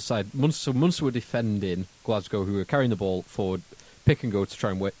Munster side. Munster were defending Glasgow, who were carrying the ball forward, pick and go to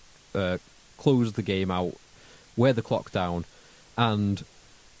try and close the game out, wear the clock down. And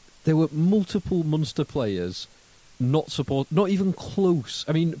there were multiple Munster players not even close.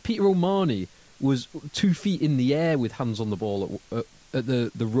 I mean, Peter O'Mahony was 2 feet in the air with hands on the ball at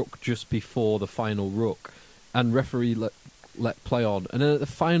the ruck just before the final ruck, and referee let play on. And then at the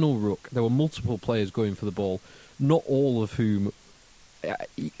final ruck, there were multiple players going for the ball, not all of whom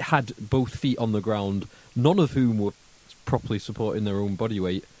had both feet on the ground, none of whom were properly supporting their own body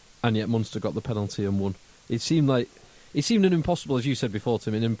weight, and yet Munster got the penalty and won. It seemed an impossible, as you said before,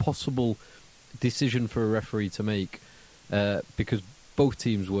 Tim, an impossible decision for a referee to make because both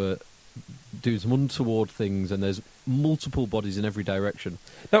teams were doing some untoward things, and there's multiple bodies in every direction.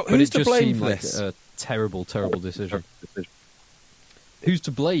 Now, who's to blame for this? Like a terrible, terrible decision. Who's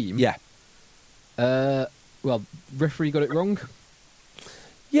to blame? Yeah. Well, referee got it wrong.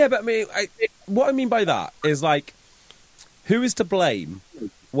 Yeah, but I mean, what I mean by that is like, who is to blame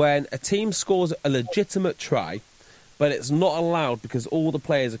when a team scores a legitimate try, but it's not allowed because all the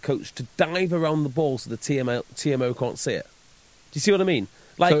players are coached to dive around the ball so the TMO can't see it? Do you see what I mean?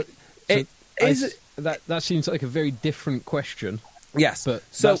 Like, that seems like a very different question. Yes, but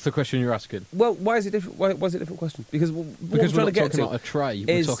that's the question you're asking. Well, why is it different? Why is it a different question? Because we're trying to get talking about a try.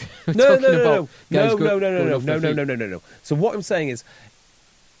 No. So what I'm saying is,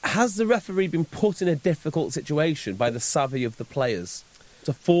 has the referee been put in a difficult situation by the savvy of the players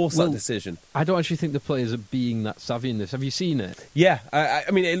to force that decision? I don't actually think the players are being that savvy in this. Have you seen it? Yeah, I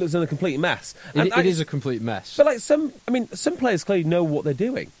mean, it looks like a complete mess. It is a complete mess. But like some players clearly know what they're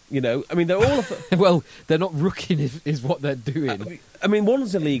doing. You know, I mean, they're all well, they're not rooking is what they're doing. I mean,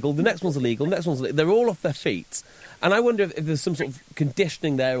 one's illegal, the next one's illegal, the next one's illegal. They're all off their feet, and I wonder if there's some sort of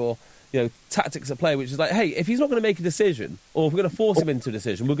conditioning there or tactics at play, which is like, hey, if he's not going to make a decision, or if we're going to force him into a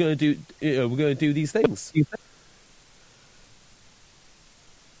decision, we're going to do these things.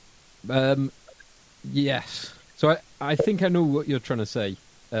 Yes. So I think I know what you're trying to say.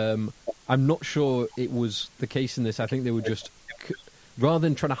 I'm not sure it was the case in this. I think they were just, rather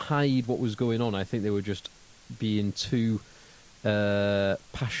than trying to hide what was going on, I think they were just being too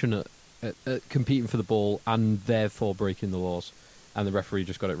passionate at competing for the ball and therefore breaking the laws. And the referee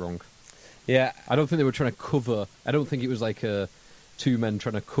just got it wrong. Yeah. I don't think they were trying to cover. I don't think it was like two men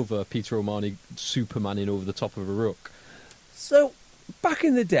trying to cover Peter O'Mahony Supermaning over the top of a ruck. So, back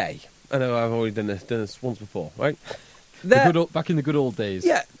in the day, I know I've already done this once before, right? Back in the good old days.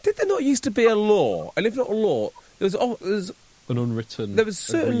 Yeah. Did there not used to be a law? And if not a law, there was an unwritten. There was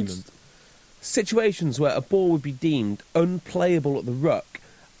certain situations where a ball would be deemed unplayable at the ruck,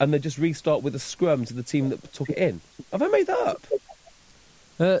 and they just restart with a scrum to the team that took it in. Have I made that up?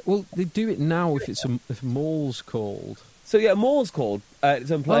 Well, they do it now if maul's called. So yeah, maul's called. It's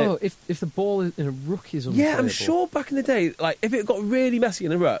unplayable. Oh, if the ball in a ruck is unplayable. Yeah, I'm sure back in the day, like if it got really messy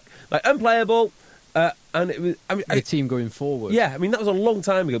in a ruck, like unplayable, And it was, the team going forward. Yeah, I mean, that was a long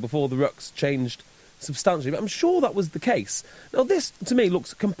time ago before the rucks changed substantially, but I'm sure that was the case. Now, this, to me,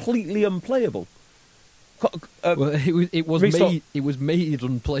 looks completely unplayable. Well, it was made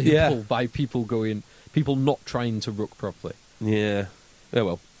unplayable by people not trying to ruck properly. Yeah. Oh,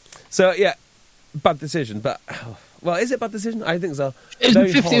 well. So, yeah, bad decision, but... Well, is it a bad decision? I think so. It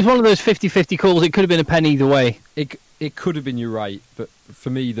was one of those 50-50 calls. It could have been a penny either way. It could have been, you're right, but for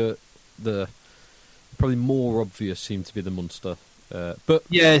me, the probably more obvious seemed to be the Munster. But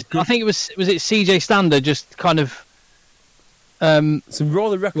yeah, I think it was it CJ Stander just kind of... Some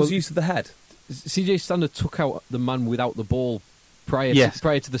rather reckless use of the head. CJ Stander took out the man without the ball prior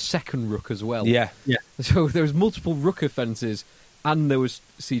to the second ruck as well. Yeah. So there was multiple ruck offences, and there was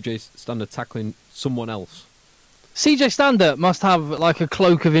CJ Stander tackling someone else. CJ Stander must have like a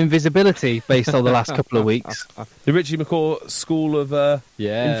cloak of invisibility based on the last couple of weeks. The Richie McCaw school of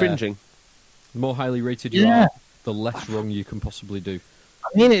infringing. The more highly rated you are, the less wrong you can possibly do.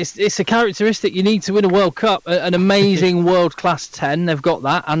 I mean, it's a characteristic you need to win a World Cup. An amazing world-class 10, they've got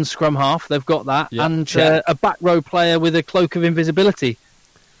that, and scrum half, they've got that, and a back row player with a cloak of invisibility.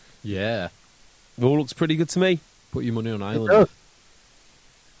 Yeah. It all looks pretty good to me. Put your money on Ireland.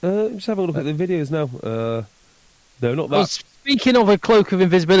 Just have a look at the videos now. No, not that. Well, speaking of a cloak of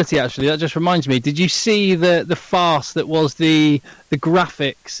invisibility, actually, that just reminds me. Did you see the farce that was the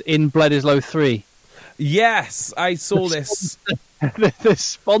graphics in Bledisloe 3? Yes, I saw this. The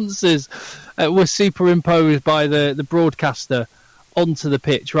sponsors were superimposed by the broadcaster onto the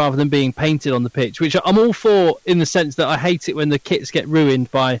pitch rather than being painted on the pitch, which I'm all for in the sense that I hate it when the kits get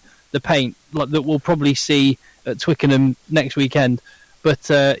ruined by the paint, like that we'll probably see at Twickenham next weekend. But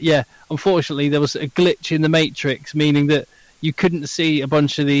unfortunately there was a glitch in the matrix, meaning that you couldn't see a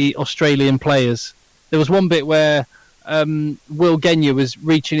bunch of the Australian players. There was one bit where Will Genya was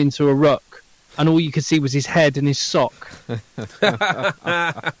reaching into a ruck, and all you could see was his head and his sock.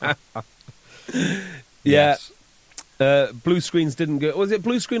 Yes. Blue screens didn't go... Was it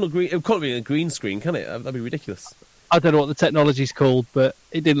blue screen or green? It can't be a green screen, can it? That'd be ridiculous. I don't know what the technology's called, but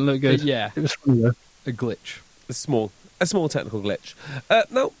it didn't look good. Yeah. It was funny, though. A glitch. A small technical glitch.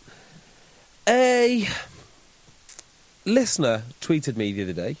 No. A listener tweeted me the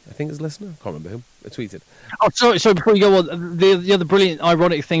other day. I think it's a listener. I can't remember who. I tweeted. Oh, sorry. Before you go on, the other brilliant,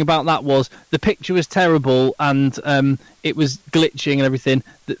 ironic thing about that was the picture was terrible and it was glitching and everything.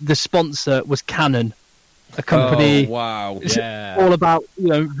 The sponsor was Canon, a company. Oh, wow! Yeah, all about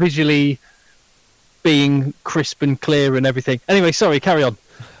visually being crisp and clear and everything. Anyway, sorry. Carry on.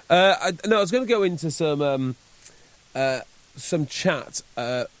 I was going to go into some chat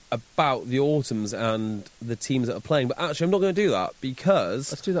about the autumns and the teams that are playing, but actually I'm not going to do that because...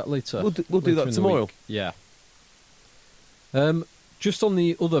 Let's do that later. We'll do that tomorrow. Yeah. Just on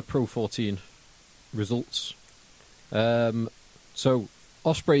the other Pro 14 results. So,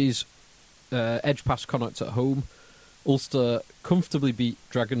 Ospreys edge past Connacht at home. Ulster comfortably beat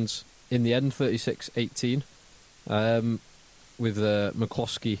Dragons in the end, 36-18, with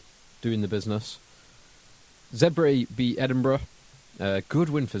McCloskey doing the business. Zebre beat Edinburgh. Good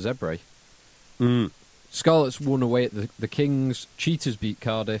win for Zebre. Scarlets won away at the Kings. Cheetahs beat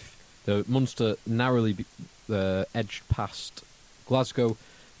Cardiff. The Munster narrowly edged past Glasgow.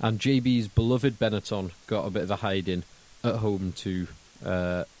 And JB's beloved Benetton got a bit of a hiding at home to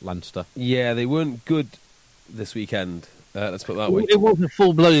Leinster. Yeah, they weren't good this weekend. Let's put it that way. It was a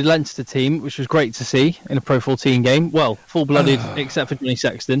full-blooded Leinster team, which was great to see in a Pro 14 game. Well, full-blooded except for Johnny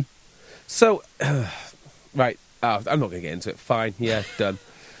Sexton. So, right. I'm not going to get into it. Fine. Yeah, done.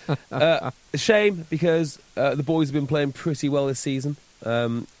 A shame because the boys have been playing pretty well this season.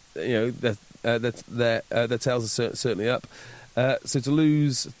 Their tails are certainly up. So to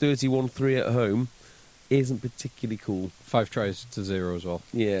lose 31-3 at home isn't particularly cool. 5-0 as well.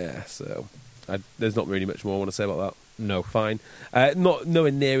 Yeah, so there's not really much more I want to say about that. No. Fine. Not nowhere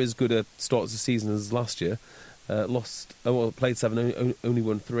near as good a start to the season as last year. Played 7, only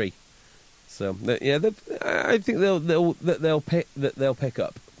won 3. So yeah, I think they'll pick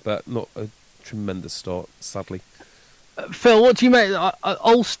up, but not a tremendous start, sadly. Phil, what do you make?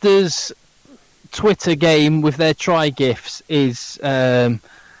 Ulster's Twitter game with their try gifs is I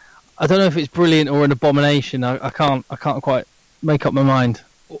don't know if it's brilliant or an abomination. I can't quite make up my mind.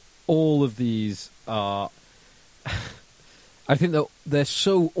 All of these are. I think that they're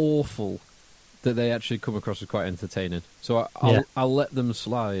so awful that they actually come across as quite entertaining. So I'll let them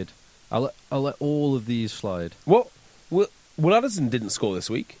slide. I'll let all of these slide. What? Will Addison didn't score this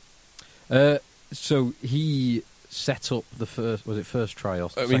week. So he set up the first try or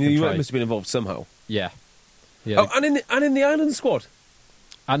I mean, he must have been involved somehow. Yeah. Oh, and in the Ireland squad.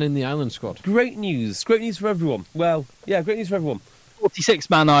 And in the Ireland squad. Great news. Great news for everyone. Well, yeah, great news for everyone.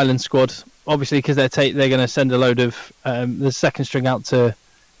 46-man Ireland squad, obviously, because they're going to send a load of the second string out to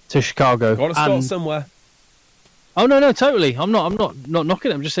Chicago. Got to start somewhere. Oh no, totally. I'm not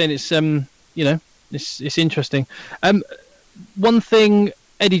knocking it. I'm just saying it's it's interesting. One thing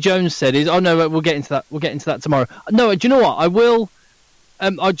Eddie Jones said is, we'll get into that. We'll get into that tomorrow. No, do you know what? I will.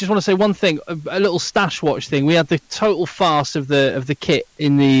 I just want to say one thing, a little stash watch thing. We had the total farce of the kit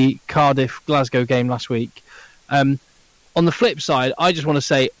in the Cardiff-Glasgow game last week. On the flip side, I just want to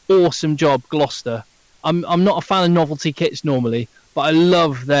say, awesome job, Gloucester. I'm not a fan of novelty kits normally, but I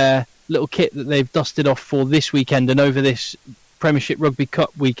love their little kit that they've dusted off for this weekend and over this Premiership Rugby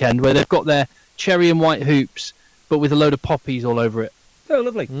Cup weekend, where they've got their cherry and white hoops, but with a load of poppies all over it. Oh,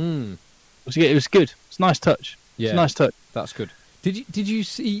 lovely. It was good. It's a nice touch. Yeah, it's a nice touch. That's good. Did you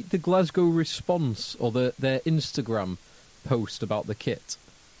see the Glasgow response or their Instagram post about the kit?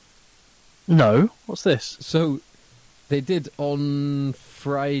 No. What's this? So they did on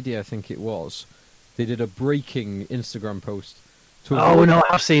Friday, I think it was. They did a breaking Instagram post. I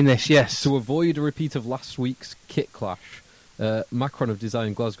have seen this, yes. To avoid a repeat of last week's kit clash, Macron have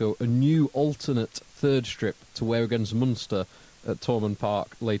designed Glasgow a new alternate third strip to wear against Munster at Tormund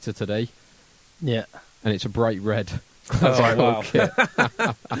Park later today. Yeah. And it's a bright red. Wow. Kit.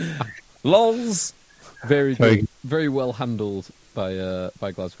 Lols. Very well handled by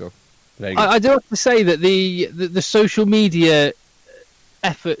Glasgow. I do have to say that the social media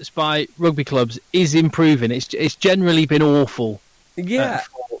efforts by rugby clubs is improving. It's generally been awful. Yeah.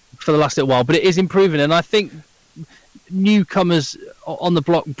 For the last little while, but it is improving, and I think newcomers on the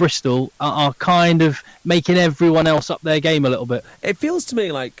block, Bristol, are kind of making everyone else up their game a little bit. It feels to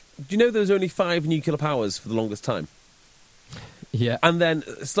me like, do you know there was only 5 nuclear powers for the longest time? Yeah. And then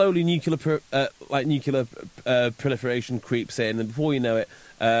slowly nuclear proliferation creeps in, and before you know it,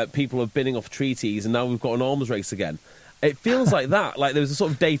 people are binning off treaties, and now we've got an arms race again. It feels like that. Like there was a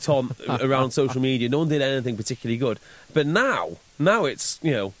sort of détente around social media. No one did anything particularly good. But now it's,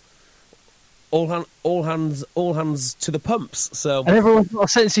 all hands to the pumps. So and everyone's got a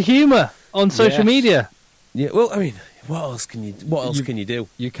sense of humour on social media. Yeah. Well, I mean, what else can you do?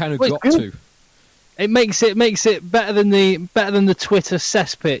 You kind of got to. It makes it better than the Twitter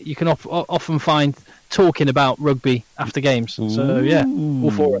cesspit you can often find talking about rugby after games. Ooh. So yeah, all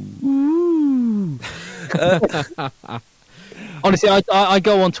for it. Ooh. Honestly, I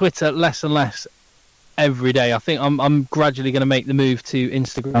go on Twitter less and less every day. I think I'm gradually going to make the move to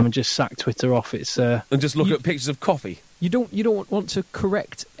Instagram and just sack Twitter off. It's and just look at pictures of coffee. You don't want to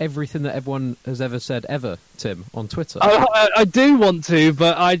correct everything that everyone has ever said ever, Tim, on Twitter. I do want to,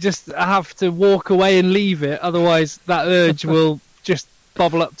 but I have to walk away and leave it. Otherwise, that urge will just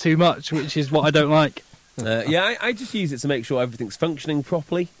bubble up too much, which is what I don't like. I just use it to make sure everything's functioning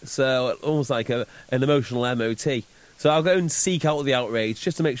properly. So almost like an emotional MOT. So I'll go and seek out the outrage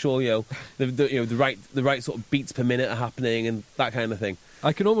just to make sure the right sort of beats per minute are happening and that kind of thing.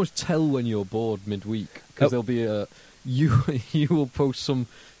 I can almost tell when you're bored midweek because there'll be you will post some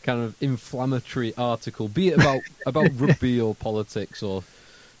kind of inflammatory article, be it about rugby or politics or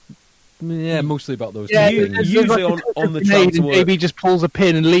mostly about those two things. Usually on the train to work. JB just pulls a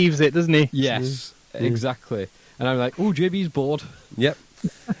pin and leaves it, doesn't he? Yes, exactly. And I'm like, oh, JB's bored. Yep.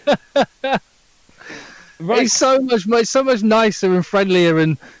 Right. It's so much nicer and friendlier,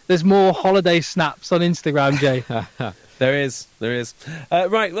 and there's more holiday snaps on Instagram, Jay. There is.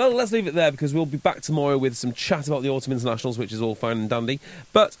 Right, well, let's leave it there because we'll be back tomorrow with some chat about the Autumn Internationals, which is all fine and dandy.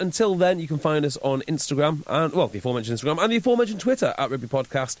 But until then, you can find us on Instagram, and the aforementioned Instagram, and the aforementioned Twitter, @Rugby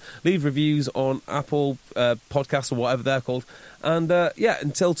Podcast. Leave reviews on Apple Podcasts or whatever they're called. And,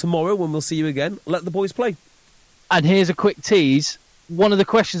 until tomorrow when we'll see you again, let the boys play. And here's a quick tease. One of the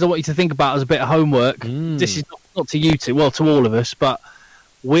questions I want you to think about as a bit of homework, this is not to you two, well, to all of us, but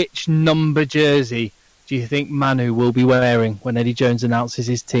which number jersey do you think Manu will be wearing when Eddie Jones announces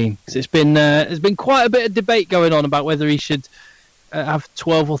his team? Because there's been quite a bit of debate going on about whether he should have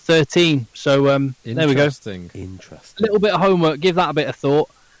 12 or 13. So there we go. Interesting. A little bit of homework. Give that a bit of thought.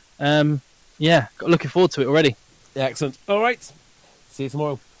 Looking forward to it already. Excellent. All right. See you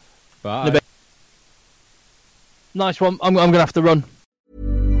tomorrow. Bye. Nice one. I'm going to have to run.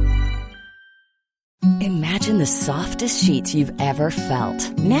 Imagine the softest sheets you've ever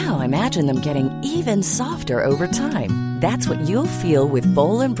felt. Now imagine them getting even softer over time. That's what you'll feel with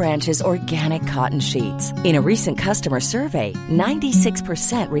Boll & Branch's organic cotton sheets. In a recent customer survey,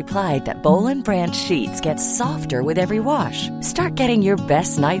 96% replied that Boll & Branch sheets get softer with every wash. Start getting your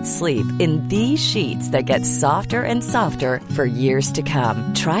best night's sleep in these sheets that get softer and softer for years to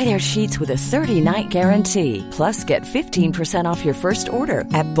come. Try their sheets with a 30-night guarantee. Plus, get 15% off your first order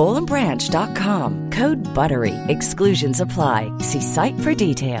at bollandbranch.com. Code BUTTERY. Exclusions apply. See site for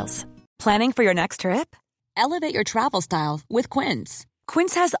details. Planning for your next trip? Elevate your travel style with Quince.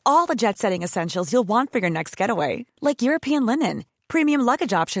 Quince has all the jet-setting essentials you'll want for your next getaway, like European linen, premium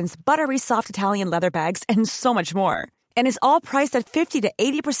luggage options, buttery soft Italian leather bags, and so much more. And is all priced at 50 to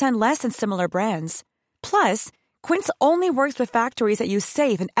 80% less than similar brands. Plus, Quince only works with factories that use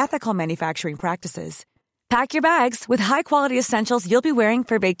safe and ethical manufacturing practices. Pack your bags with high-quality essentials you'll be wearing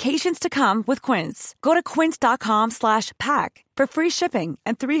for vacations to come with Quince. Go to quince.com/pack for free shipping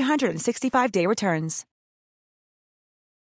and 365-day returns.